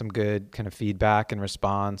gotten some good kind of feedback and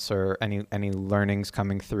response, or any learnings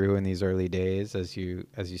coming through in these early days as you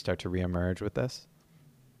start to reemerge with this?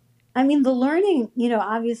 I mean, the learning,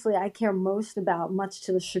 obviously I care most about, much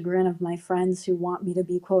to the chagrin of my friends who want me to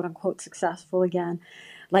be quote unquote successful again.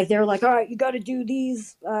 Like they're like, all right, you got to do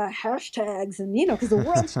these hashtags, and because the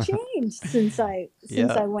world's changed since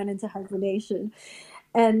Yeah. I went into hibernation.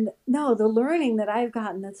 And no, the learning that I've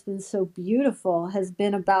gotten that's been so beautiful has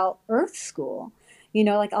been about Earth School.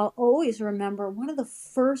 Like I'll always remember one of the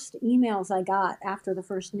first emails I got after the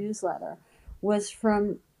first newsletter was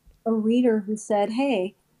from a reader who said,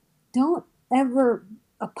 "Hey, don't ever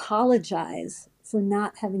apologize for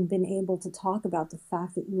not having been able to talk about the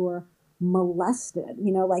fact that you were molested,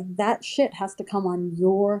 like that shit has to come on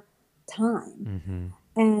your time. Mm-hmm.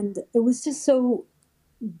 And it was just so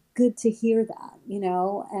good to hear that,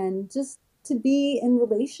 and just to be in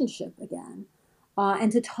relationship again,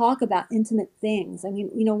 and to talk about intimate things. I mean,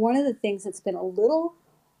 one of the things that's been a little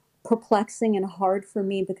perplexing and hard for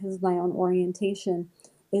me because of my own orientation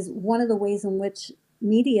is one of the ways in which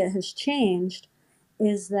media has changed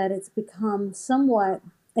is that it's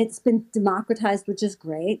been democratized, which is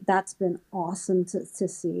great. That's been awesome to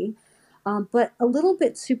see. But a little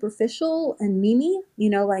bit superficial and memey,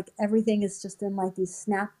 like everything is just in like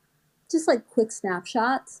just like quick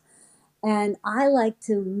snapshots. And I like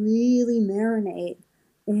to really marinate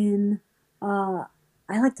in, uh,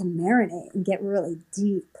 I like to marinate and get really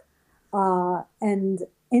deep and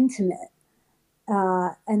intimate.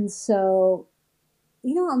 And so,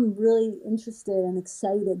 I'm really interested and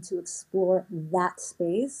excited to explore that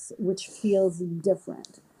space, which feels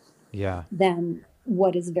different Yeah. than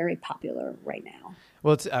what is very popular right now.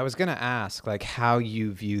 Well, I was going to ask like how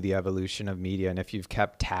you view the evolution of media and if you've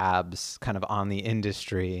kept tabs kind of on the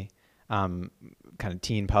industry, kind of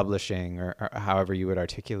teen publishing or however you would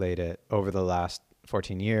articulate it over the last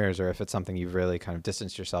 14 years, or if it's something you've really kind of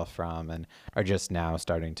distanced yourself from and are just now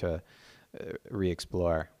starting to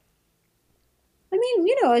re-explore. I mean,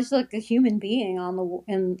 as like a human being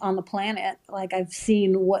on the planet, like I've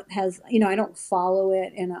seen what has, I don't follow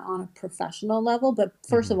it on a professional level, but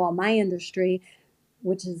first Mm-hmm. of all, my industry,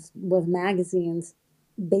 which is with magazines,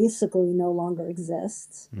 basically no longer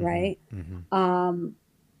exists, Mm-hmm. right? Mm-hmm.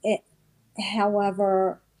 It,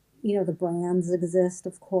 however, the brands exist,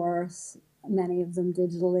 of course, many of them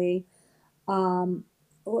digitally. Um,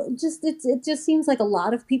 it just seems like a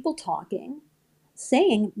lot of people talking,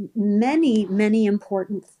 saying many, many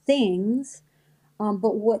important things.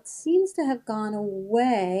 But what seems to have gone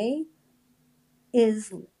away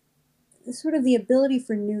is sort of the ability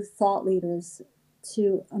for new thought leaders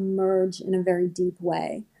to emerge in a very deep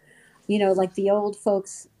way. Like the old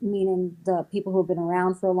folks, meaning the people who have been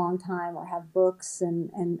around for a long time or have books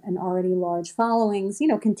and already large followings,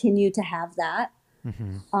 continue to have that.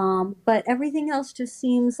 Mm-hmm. But everything else just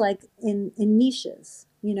seems like in niches,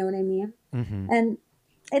 you know what I mean? Mm-hmm. And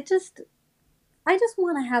it just, I just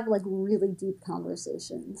want to have like really deep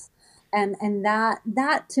conversations. And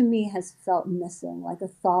that to me has felt missing, like a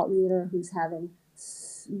thought leader who's having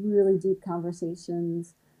really deep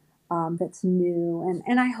conversations, that's new.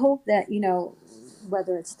 And I hope that,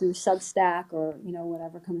 whether it's through Substack or,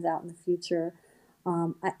 whatever comes out in the future,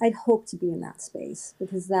 I'd hope to be in that space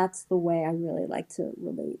because that's the way I really like to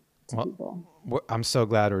relate to Well, people. I'm so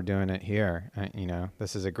glad we're doing it here.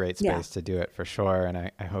 This is a great Yeah, space to do it for sure. And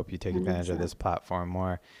I hope you take advantage of 100%. this platform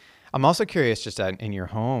more. I'm also curious, just in your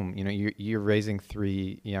home, you're raising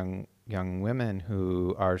three young women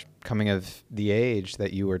who are coming of the age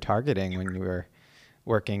that you were targeting when you were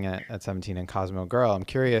working at 17 and Cosmo Girl. I'm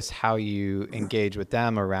curious how you engage with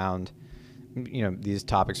them around, these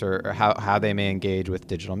topics or how they may engage with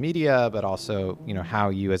digital media, but also, how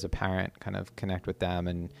you as a parent kind of connect with them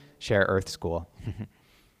and share Earth School.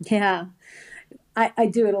 Yeah, I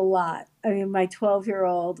do it a lot. I mean, my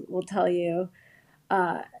 12-year-old will tell you,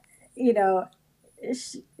 uh, you know,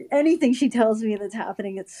 anything she tells me that's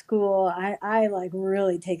happening at school, I like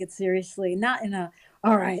really take it seriously. Not in a,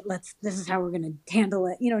 all right, this is how we're going to handle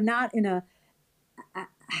it. Not in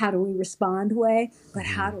how do we respond way, but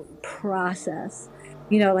Mm-hmm. how do we process?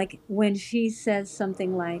 Like when she says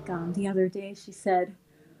something like, the other day,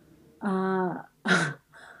 uh,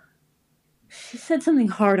 she said something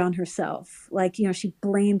hard on herself. Like, she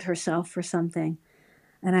blamed herself for something.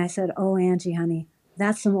 And I said, "Oh, Angie, honey,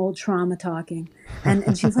 that's some old trauma talking."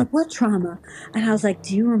 And she was like, "What trauma?" And I was like,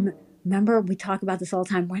 "Do you remember we talk about this all the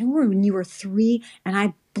time? Remember when you were 3 and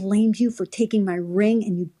I blamed you for taking my ring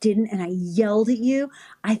and you didn't and I yelled at you?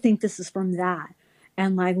 I think this is from that.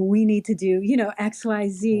 And like we need to do,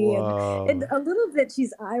 XYZ." And Whoa. a little bit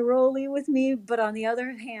she's eye rolly with me, but on the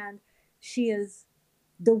other hand, she is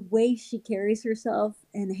the way she carries herself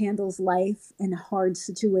and handles life and hard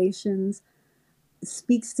situations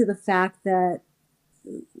speaks to the fact that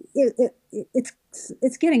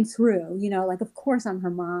it's getting through. Like of course I'm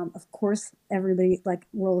her mom, of course everybody like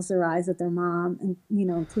rolls their eyes at their mom, and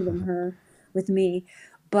including her with me,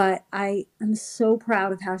 but I'm so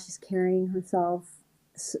proud of how she's carrying herself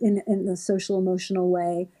in the social emotional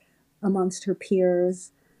way amongst her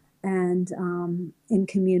peers and in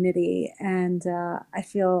community, and I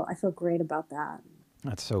feel great about that.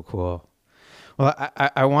 That's so cool. Well,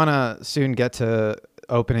 I want to soon get to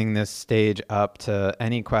opening this stage up to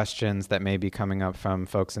any questions that may be coming up from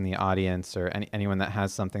folks in the audience or anyone that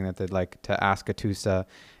has something that they'd like to ask Atusa.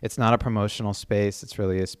 It's not a promotional space. It's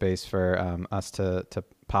really a space for us to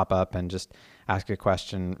pop up and just ask a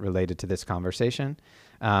question related to this conversation.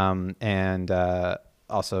 And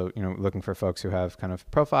also, looking for folks who have kind of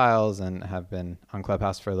profiles and have been on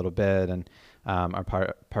Clubhouse for a little bit and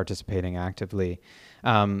are participating actively.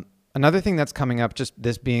 Another thing that's coming up, just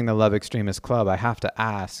this being the Love Extremist Club, I have to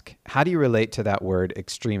ask, how do you relate to that word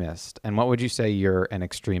extremist? And what would you say you're an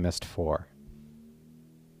extremist for?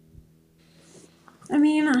 I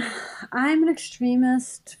mean, I'm an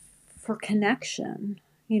extremist for connection.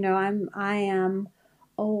 I am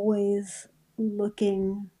always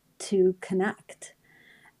looking to connect.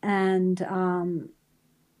 And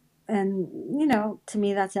to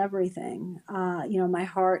me, that's everything. My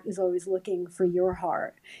heart is always looking for your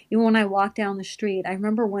heart. Even when I walk down the street, I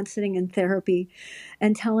remember once sitting in therapy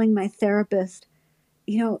and telling my therapist,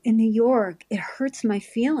 in New York, it hurts my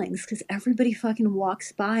feelings because everybody fucking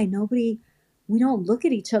walks by. We don't look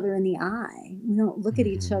at each other in the eye. We don't look at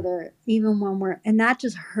each other even when and that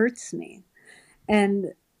just hurts me.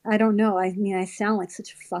 And I don't know. I mean, I sound like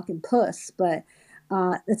such a fucking puss, but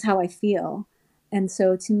that's how I feel. And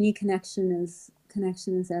so to me, connection is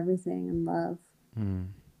everything, and love.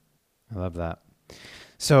 I love that.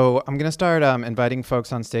 So I'm going to start inviting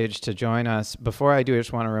folks on stage to join us. Before I do, I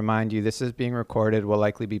just want to remind you, this is being recorded, will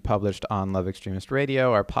likely be published on Love Extremist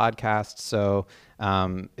Radio, our podcast. So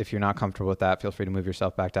if you're not comfortable with that, feel free to move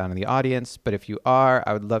yourself back down in the audience. But if you are,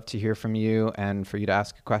 I would love to hear from you and for you to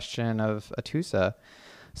ask a question of Atusa.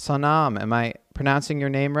 Sonam, am I pronouncing your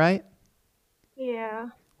name right? Yeah.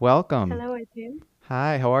 Welcome. Hello, Etienne.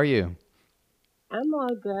 Hi, how are you? I'm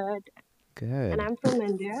all good. Good. And I'm from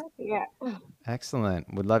India. Yeah.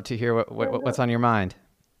 Excellent. Would love to hear what's on your mind.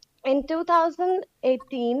 In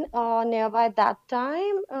 2018, nearby that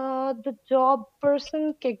time, the job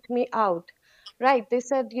person kicked me out. Right. They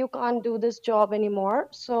said you can't do this job anymore.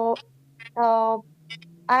 So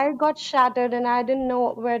I got shattered and I didn't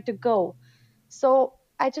know where to go. So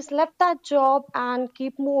I just left that job and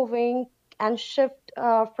keep moving and shift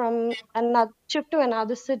to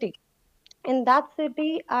another city. In that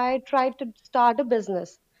city, I tried to start a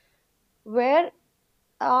business where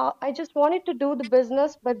I just wanted to do the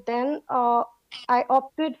business, but then I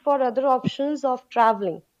opted for other options of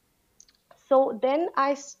traveling. So then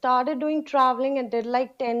I started doing traveling and did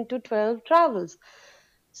like 10 to 12 travels.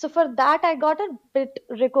 So for that, I got a bit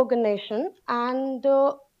recognition, and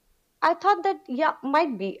I thought that, yeah,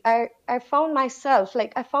 might be. I found myself,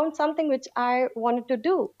 like, I found something which I wanted to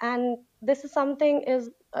do, and this is something is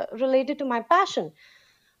related to my passion.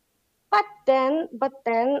 But then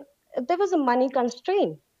there was a money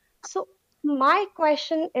constraint. So my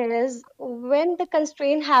question is, when the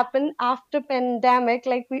constraint happened after pandemic,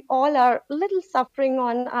 like we all are a little suffering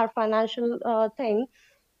on our financial thing.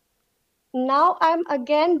 Now I'm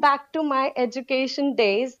again back to my education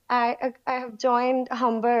days. I have joined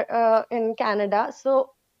Humber in Canada.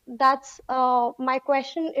 So that's my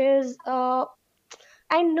question is, I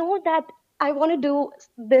know that I want to do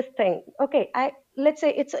this thing. Okay, let's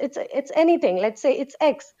say it's anything. Let's say it's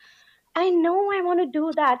X. I know I want to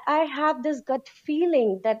do that. I have this gut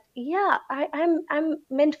feeling that, yeah, I'm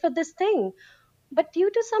meant for this thing. But due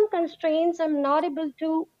to some constraints, I'm not able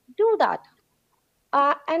to do that.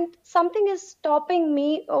 And something is stopping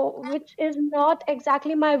me, which is not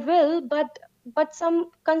exactly my will, but some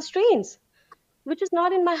constraints, which is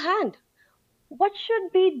not in my hand. What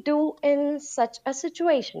should we do in such a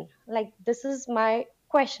situation? Like, this is my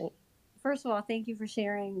question. First of all, thank you for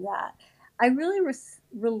sharing that. I really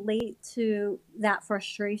relate to that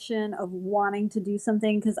frustration of wanting to do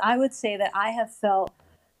something, because I would say that I have felt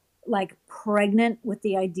like pregnant with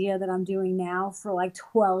the idea that I'm doing now for like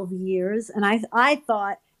 12 years. And I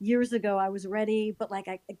thought years ago I was ready, but like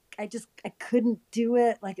I couldn't do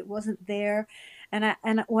it. Like it wasn't there.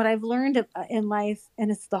 And what I've learned in life, and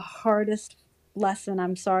it's the hardest lesson,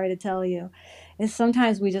 I'm sorry to tell you, is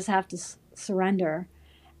sometimes we just have to surrender.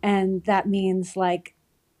 And that means, like,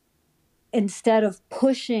 instead of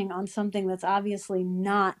pushing on something that's obviously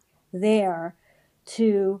not there,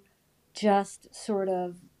 to just sort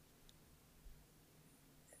of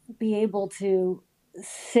be able to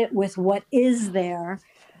sit with what is there,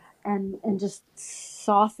 and just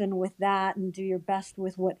soften with that and do your best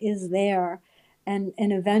with what is there. And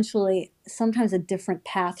eventually, sometimes a different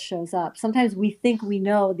path shows up. Sometimes we think we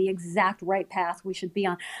know the exact right path we should be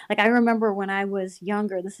on. Like, I remember when I was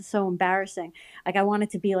younger, this is so embarrassing. Like, I wanted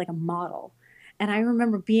to be like a model. And I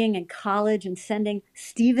remember being in college and sending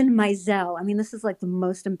Steven Meisel. I mean, this is like the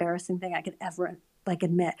most embarrassing thing I could ever like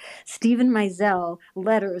admit. Stephen Meisel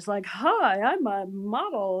letters like, "Hi, I'm a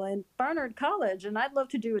model in Barnard College, and I'd love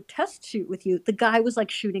to do a test shoot with you." The guy was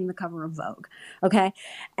like shooting the cover of Vogue, okay,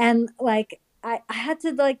 and like I had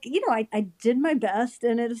to like I did my best,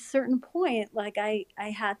 and at a certain point, like I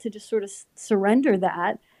had to just sort of surrender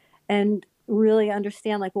that, and really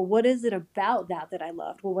understand like, well, what is it about that I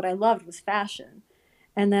loved? Well, what I loved was fashion,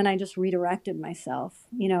 and then I just redirected myself,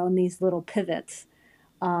 in these little pivots.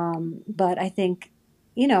 But I think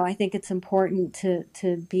it's important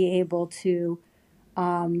to be able to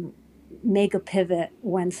um, make a pivot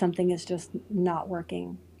when something is just not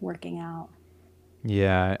working out.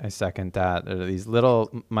 Yeah, I second that. There are these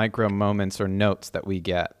little micro moments or notes that we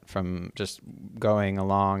get from just going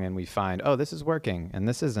along and we find, oh, this is working and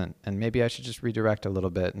this isn't. And maybe I should just redirect a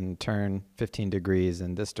little bit and turn 15 degrees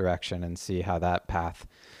in this direction and see how that path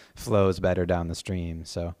flows better down the stream.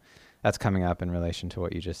 So that's coming up in relation to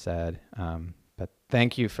what you just said. But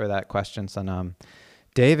thank you for that question, Sanam.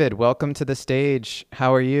 David, welcome to the stage.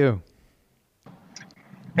 How are you?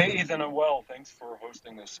 Hey, Ethan, I'm well. Thanks for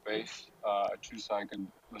hosting this space. Chusa, I can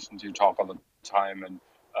listen to you talk all the time. And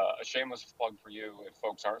a shameless plug for you, if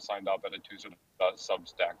folks aren't signed up at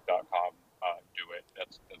atusa.substack.com, do it.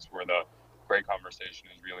 That's where the great conversation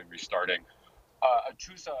is really restarting.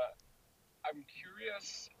 Chusa, I'm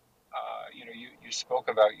curious, you spoke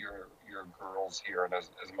about your girls here, and as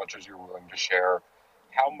much as you're willing to share,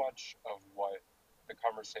 how much of what the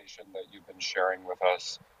conversation that you've been sharing with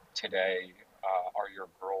us today are your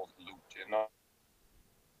girls looped in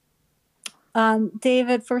on?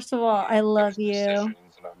 David, first of all, I love you. Decisions,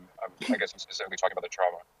 and I guess I'm specifically talking about the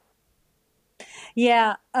trauma.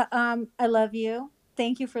 Yeah, I love you.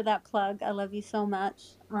 Thank you for that plug. I love you so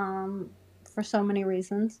much for so many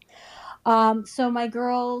reasons. So my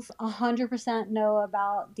girls 100% know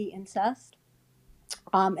about the incest.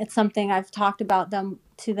 It's something I've talked about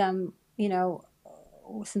to them,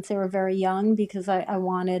 since they were very young, because I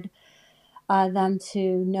wanted them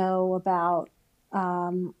to know about,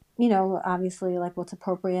 obviously like what's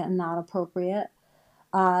appropriate and not appropriate.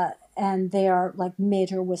 And they are like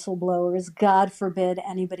major whistleblowers. God forbid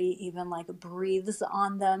anybody even like breathes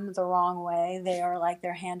on them the wrong way. They are like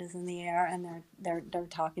their hand is in the air and they're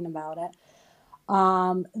talking about it.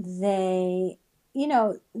 They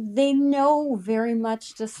know very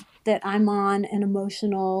much just that I'm on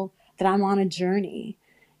that I'm on a journey,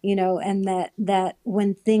 and that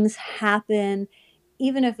when things happen,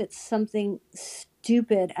 even if it's something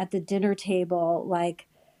stupid at the dinner table, like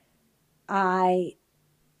I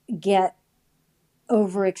get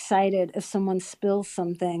overexcited if someone spills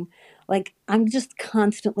something, like I'm just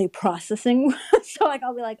constantly processing. So like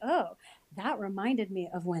I'll be like, oh, that reminded me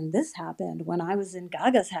of when this happened when I was in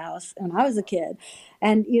Gaga's house when I was a kid.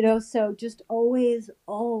 And so just always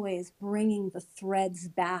bringing the threads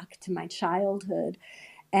back to my childhood,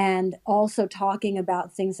 and also talking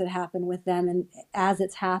about things that happen with them and as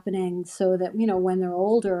it's happening, so that when they're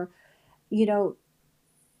older, you know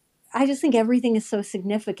I just think everything is so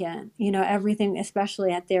significant, everything,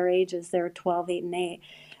 especially at their ages, they're 12, 8, and 8.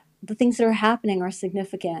 The things that are happening are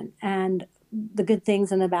significant, and the good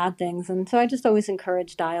things and the bad things. And so I just always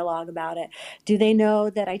encourage dialogue about it. Do they know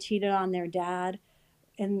that I cheated on their dad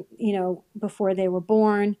and, before they were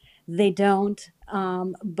born? They don't.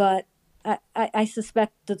 But I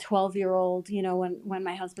suspect the 12-year-old, when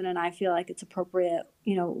my husband and I feel like it's appropriate,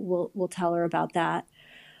 we'll tell her about that.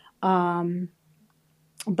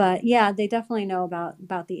 But yeah, they definitely know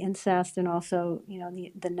about the incest, and also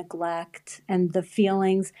the neglect and the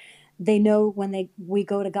feelings. They know when we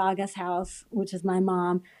go to Gaga's house, which is my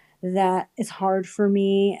mom, that it's hard for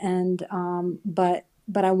me, and but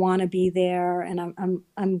I want to be there, and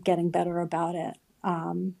I'm getting better about it.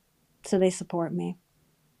 So they support me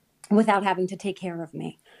without having to take care of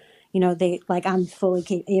me. They like I'm fully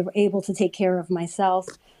able to take care of myself.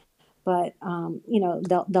 But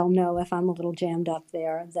they'll know if I'm a little jammed up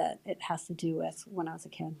there that it has to do with when I was a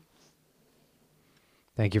kid.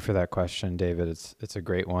 Thank you for that question, David. It's a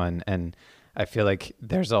great one, and I feel like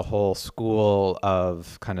there's a whole school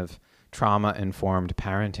of kind of trauma-informed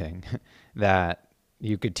parenting that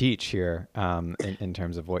you could teach here in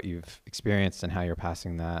terms of what you've experienced and how you're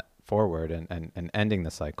passing that forward and ending the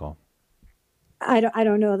cycle. I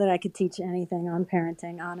don't know that I could teach anything on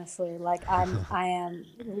parenting, honestly. Like I am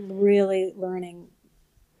really learning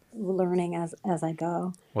as I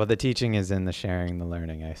go. Well, the teaching is in the sharing, the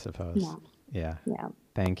learning, I suppose. Yeah.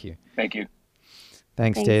 Thank you. Thank you.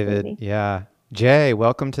 Thanks, Thanks, David. baby. Yeah. Jay,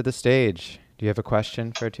 welcome to the stage. Do you have a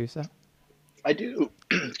question for Atusa? I do.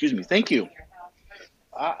 Excuse me. Thank you.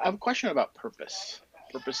 I have a question about purpose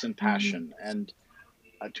and passion. And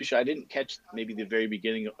Tusha, I didn't catch maybe the very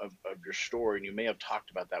beginning of your story, and you may have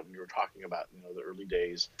talked about that when you were talking about, the early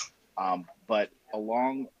days. But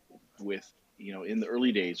along with, in the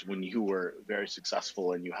early days when you were very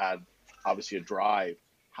successful and you had obviously a drive,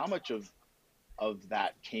 how much of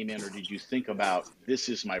that came in, or did you think about this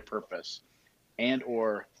is my purpose, and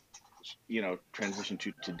or transition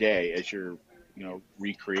to today as you're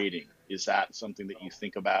recreating? Is that something that you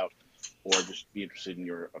think about, or just be interested in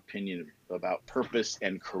your opinion about purpose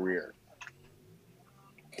and career?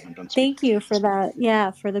 I'm done speaking. Thank you for that.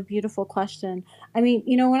 Yeah, for the beautiful question. I mean,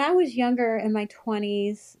 when I was younger in my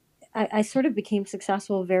 20s, I sort of became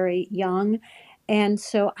successful very young. And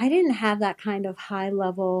so I didn't have that kind of high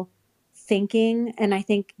level thinking. And I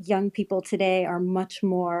think young people today are much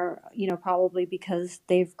more, probably because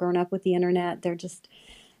they've grown up with the internet. They're just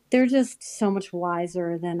so much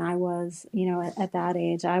wiser than I was, at that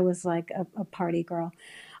age. I was like a party girl.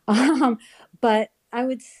 Um, but I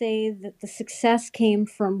would say that the success came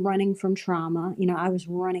from running from trauma. I was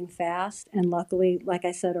running fast, and luckily, like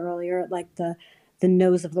I said earlier, like the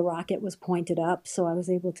nose of the rocket was pointed up, so I was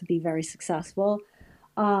able to be very successful.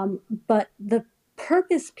 But the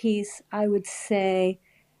purpose piece, I would say,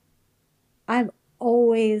 I've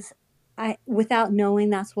always, without knowing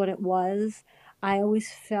that's what it was, I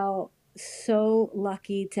always felt so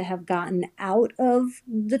lucky to have gotten out of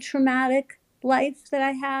the traumatic life that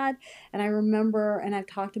I had. And I remember, and I've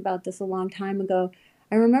talked about this a long time ago,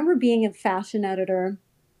 I remember being a fashion editor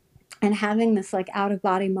and having this like out of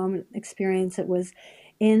body moment experience. It was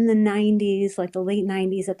in the 90s, like the late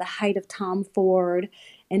 90s, at the height of Tom Ford,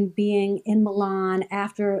 and being in Milan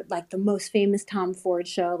after like the most famous Tom Ford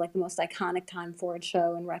show, like the most iconic Tom Ford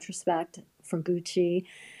show in retrospect for Gucci,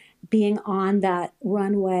 being on that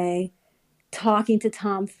runway, talking to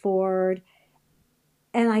Tom Ford.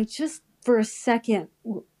 And I just for a second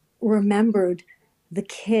remembered the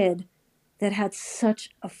kid that had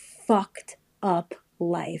such a fucked up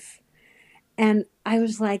life. And I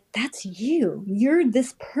was like, that's you. You're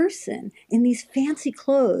this person in these fancy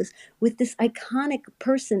clothes with this iconic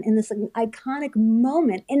person in this iconic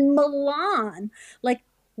moment in Milan. Like,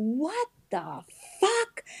 what the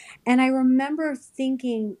fuck? And I remember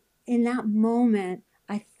thinking in that moment,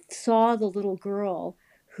 I saw the little girl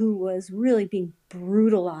who was really being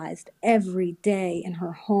brutalized every day in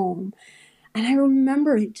her home. And I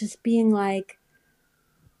remember just being like,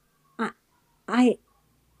 I, I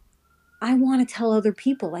I want to tell other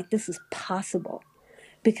people like this is possible,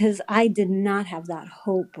 because I did not have that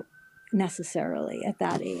hope necessarily at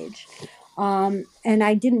that age. And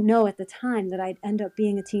I didn't know at the time that I'd end up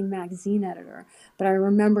being a teen magazine editor. But I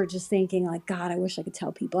remember just thinking like, God, I wish I could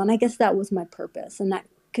tell people. And I guess that was my purpose. And that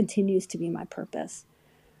continues to be my purpose.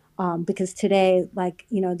 Because today, like,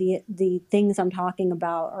 the things I'm talking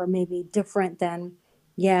about are maybe different than,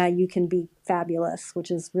 yeah, you can be fabulous, which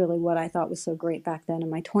is really what I thought was so great back then in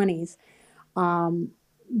my 20s.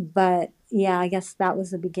 But yeah, I guess that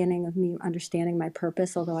was the beginning of me understanding my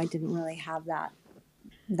purpose, although I didn't really have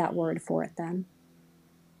that word for it then.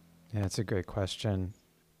 Yeah, that's a great question.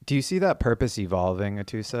 Do you see that purpose evolving,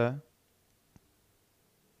 Atusa?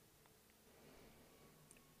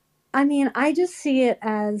 I mean, I just see it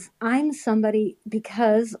as I'm somebody,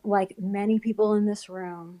 because like many people in this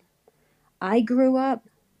room, I grew up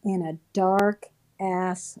in a dark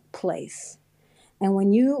ass place. And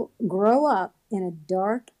when you grow up in a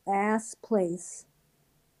dark ass place,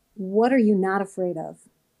 what are you not afraid of?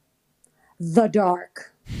 The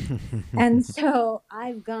dark. And so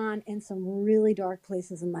I've gone in some really dark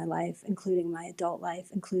places in my life, including my adult life,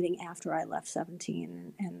 including after I left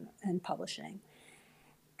 17 and publishing.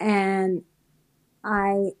 And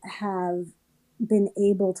I have been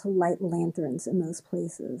able to light lanterns in those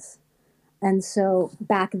places. And so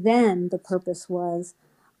back then, the purpose was,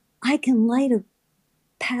 I can light a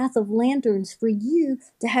path of lanterns for you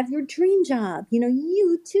to have your dream job.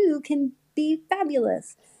 You too can be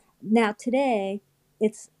fabulous. Now today,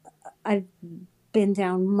 I've been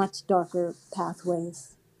down much darker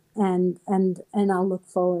pathways, and I'll look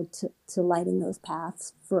forward to lighting those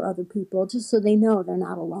paths for other people, just so they know they're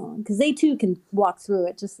not alone, because they too can walk through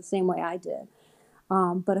it just the same way I did.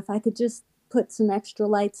 But if I could just put some extra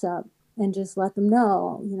lights up and just let them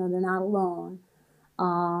know, they're not alone,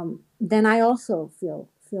 then I also feel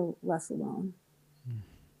less alone.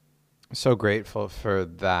 So grateful for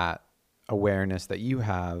that awareness that you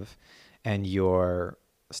have and your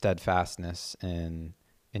steadfastness in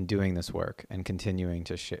doing this work and continuing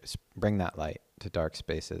to bring that light to dark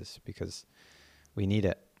spaces, because we need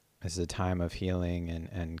it. This is a time of healing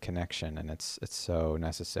and connection, and it's so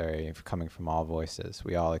necessary, coming from all voices.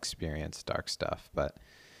 We all experience dark stuff, but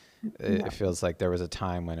it No. feels like there was a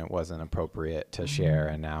time when it wasn't appropriate to share,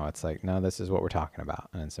 and now it's like, no, this is what we're talking about,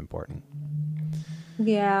 and it's important.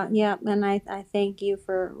 Yeah, yeah. And I thank you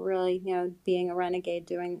for really, being a renegade,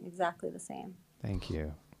 doing exactly the same. Thank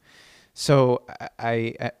you. So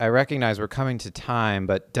I recognize we're coming to time,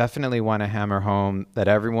 but definitely want to hammer home that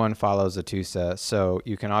everyone follows Atusa. So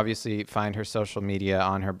you can obviously find her social media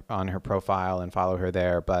on her profile and follow her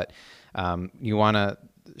there. But you want to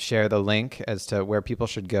share the link as to where people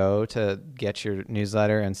should go to get your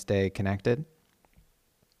newsletter and stay connected?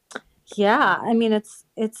 Yeah, I mean it's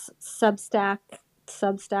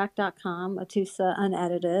Substack.com, Atusa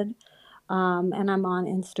Unedited. And I'm on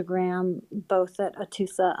Instagram, both at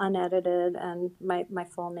Atusa Unedited and my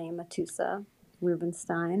full name, Atusa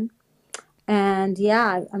Rubenstein. And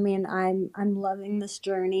yeah, I mean, I'm loving this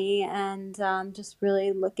journey, and just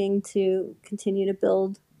really looking to continue to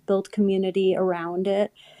build community around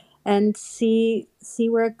it, and see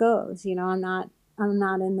where it goes. I'm not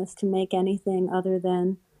in this to make anything other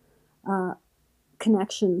than uh,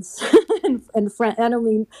 connections and friend. I don't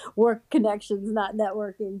mean work connections, not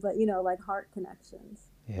networking, but like heart connections.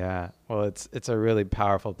 Yeah. Well, it's a really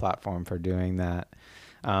powerful platform for doing that.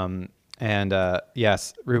 And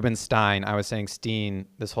yes, Rubenstein. I was saying Steen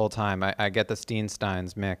this whole time. I get the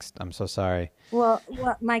Steensteins mixed. I'm so sorry. Well,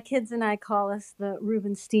 what my kids and I call us the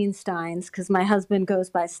Rubenstein Steins, because my husband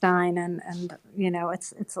goes by Stein, and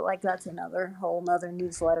it's like that's another whole nother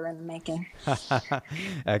newsletter in the making.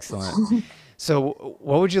 Excellent. So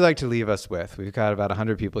what would you like to leave us with? We've got about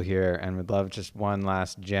 100 people here, and we'd love just one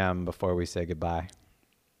last gem before we say goodbye.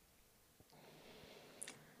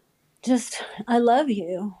 Just, I love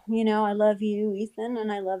you. I love you, Ethan,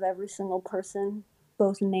 and I love every single person,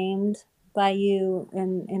 both named by you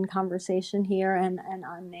in conversation here and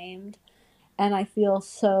unnamed. And I feel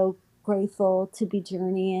so grateful to be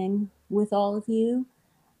journeying with all of you.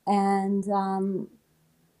 And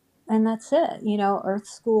that's it. Earth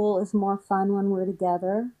School is more fun when we're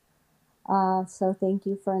together. So thank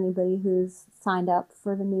you for anybody who's signed up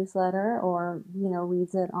for the newsletter or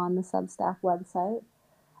reads it on the Substack website.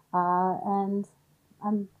 And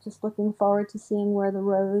I'm just looking forward to seeing where the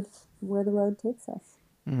road takes us.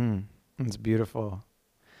 It's beautiful.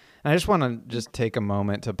 And I just want to just take a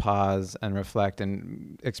moment to pause and reflect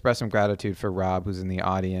and express some gratitude for Rob, who's in the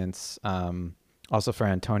audience. Also for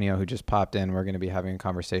Antonio, who just popped in. We're going to be having a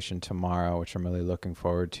conversation tomorrow, which I'm really looking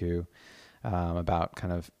forward to, about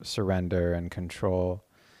kind of surrender and control.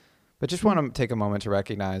 But just want to take a moment to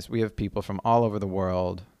recognize we have people from all over the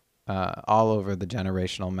world, all over the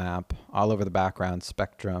generational map, all over the background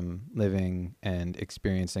spectrum, living and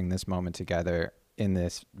experiencing this moment together in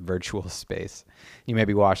this virtual space. You may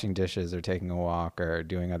be washing dishes or taking a walk or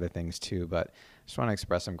doing other things too, but I just want to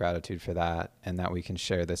express some gratitude for that, and that we can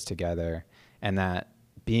share this together, and that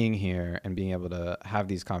being here and being able to have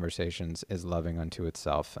these conversations is loving unto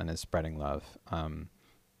itself and is spreading love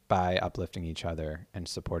by uplifting each other and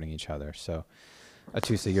supporting each other. So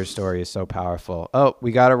Atusa, your story is so powerful. Oh,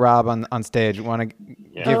 we got a Rob on stage. Want to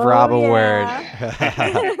give Rob a word?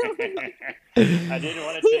 I didn't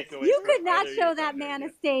want to take away. You could not show that man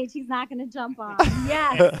a stage. He's not going to jump on.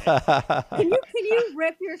 Yes. Can you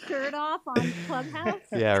rip your shirt off on Clubhouse?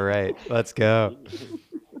 Yeah, right. Let's go.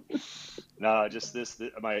 No, just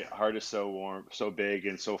my heart is so warm, so big,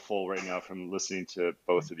 and so full right now from listening to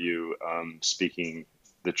both of you speaking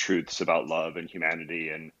the truths about love and humanity,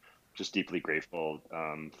 and just deeply grateful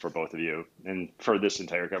for both of you and for this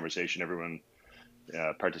entire conversation, everyone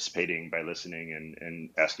participating by listening and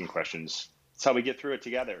asking questions. It's how we get through it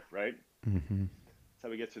together, right? Mm-hmm. It's how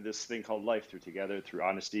we get through this thing called life, through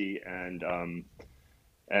honesty, and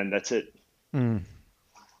that's it. Mm.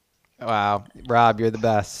 Wow. Rob, you're the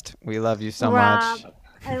best. We love you so Rob, much.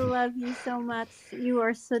 I love you so much. You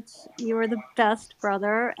are the best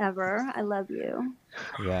brother ever. I love you.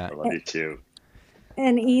 Yeah. I love you too.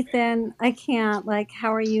 And Ethan, I can't,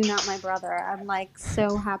 how are you not my brother? I'm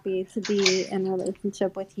so happy to be in a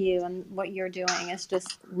relationship with you, and what you're doing is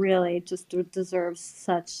just really deserves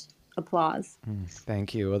such applause.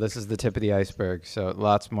 Thank you. Well, this is the tip of the iceberg, so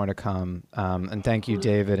lots more to come. And thank you,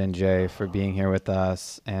 David and Jay, for being here with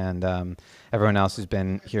us, and everyone else who's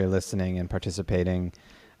been here listening and participating.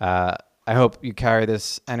 I hope you carry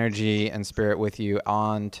this energy and spirit with you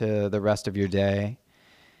on to the rest of your day.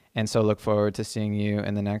 And so look forward to seeing you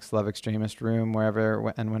in the next Love Extremist room,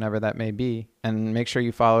 wherever and whenever that may be. And make sure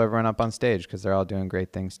you follow everyone up on stage, because they're all doing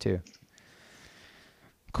great things too.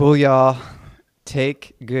 Cool, y'all.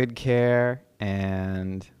 Take good care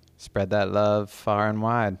and spread that love far and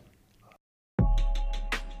wide.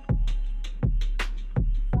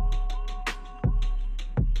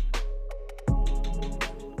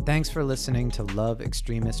 Thanks for listening to Love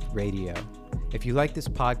Extremist Radio. If you like this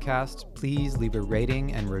podcast, please leave a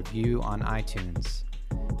rating and review on iTunes.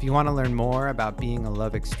 If you want to learn more about being a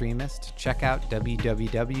love extremist, check out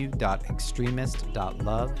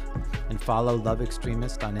www.extremist.love and follow Love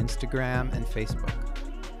Extremist on Instagram and Facebook.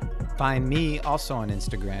 Find me also on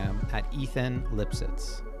Instagram at Ethan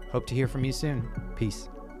Lipsitz. Hope to hear from you soon. Peace.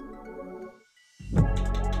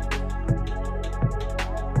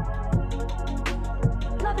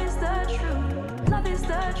 Love is the truth. Love is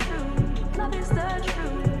the truth. Love is the truth.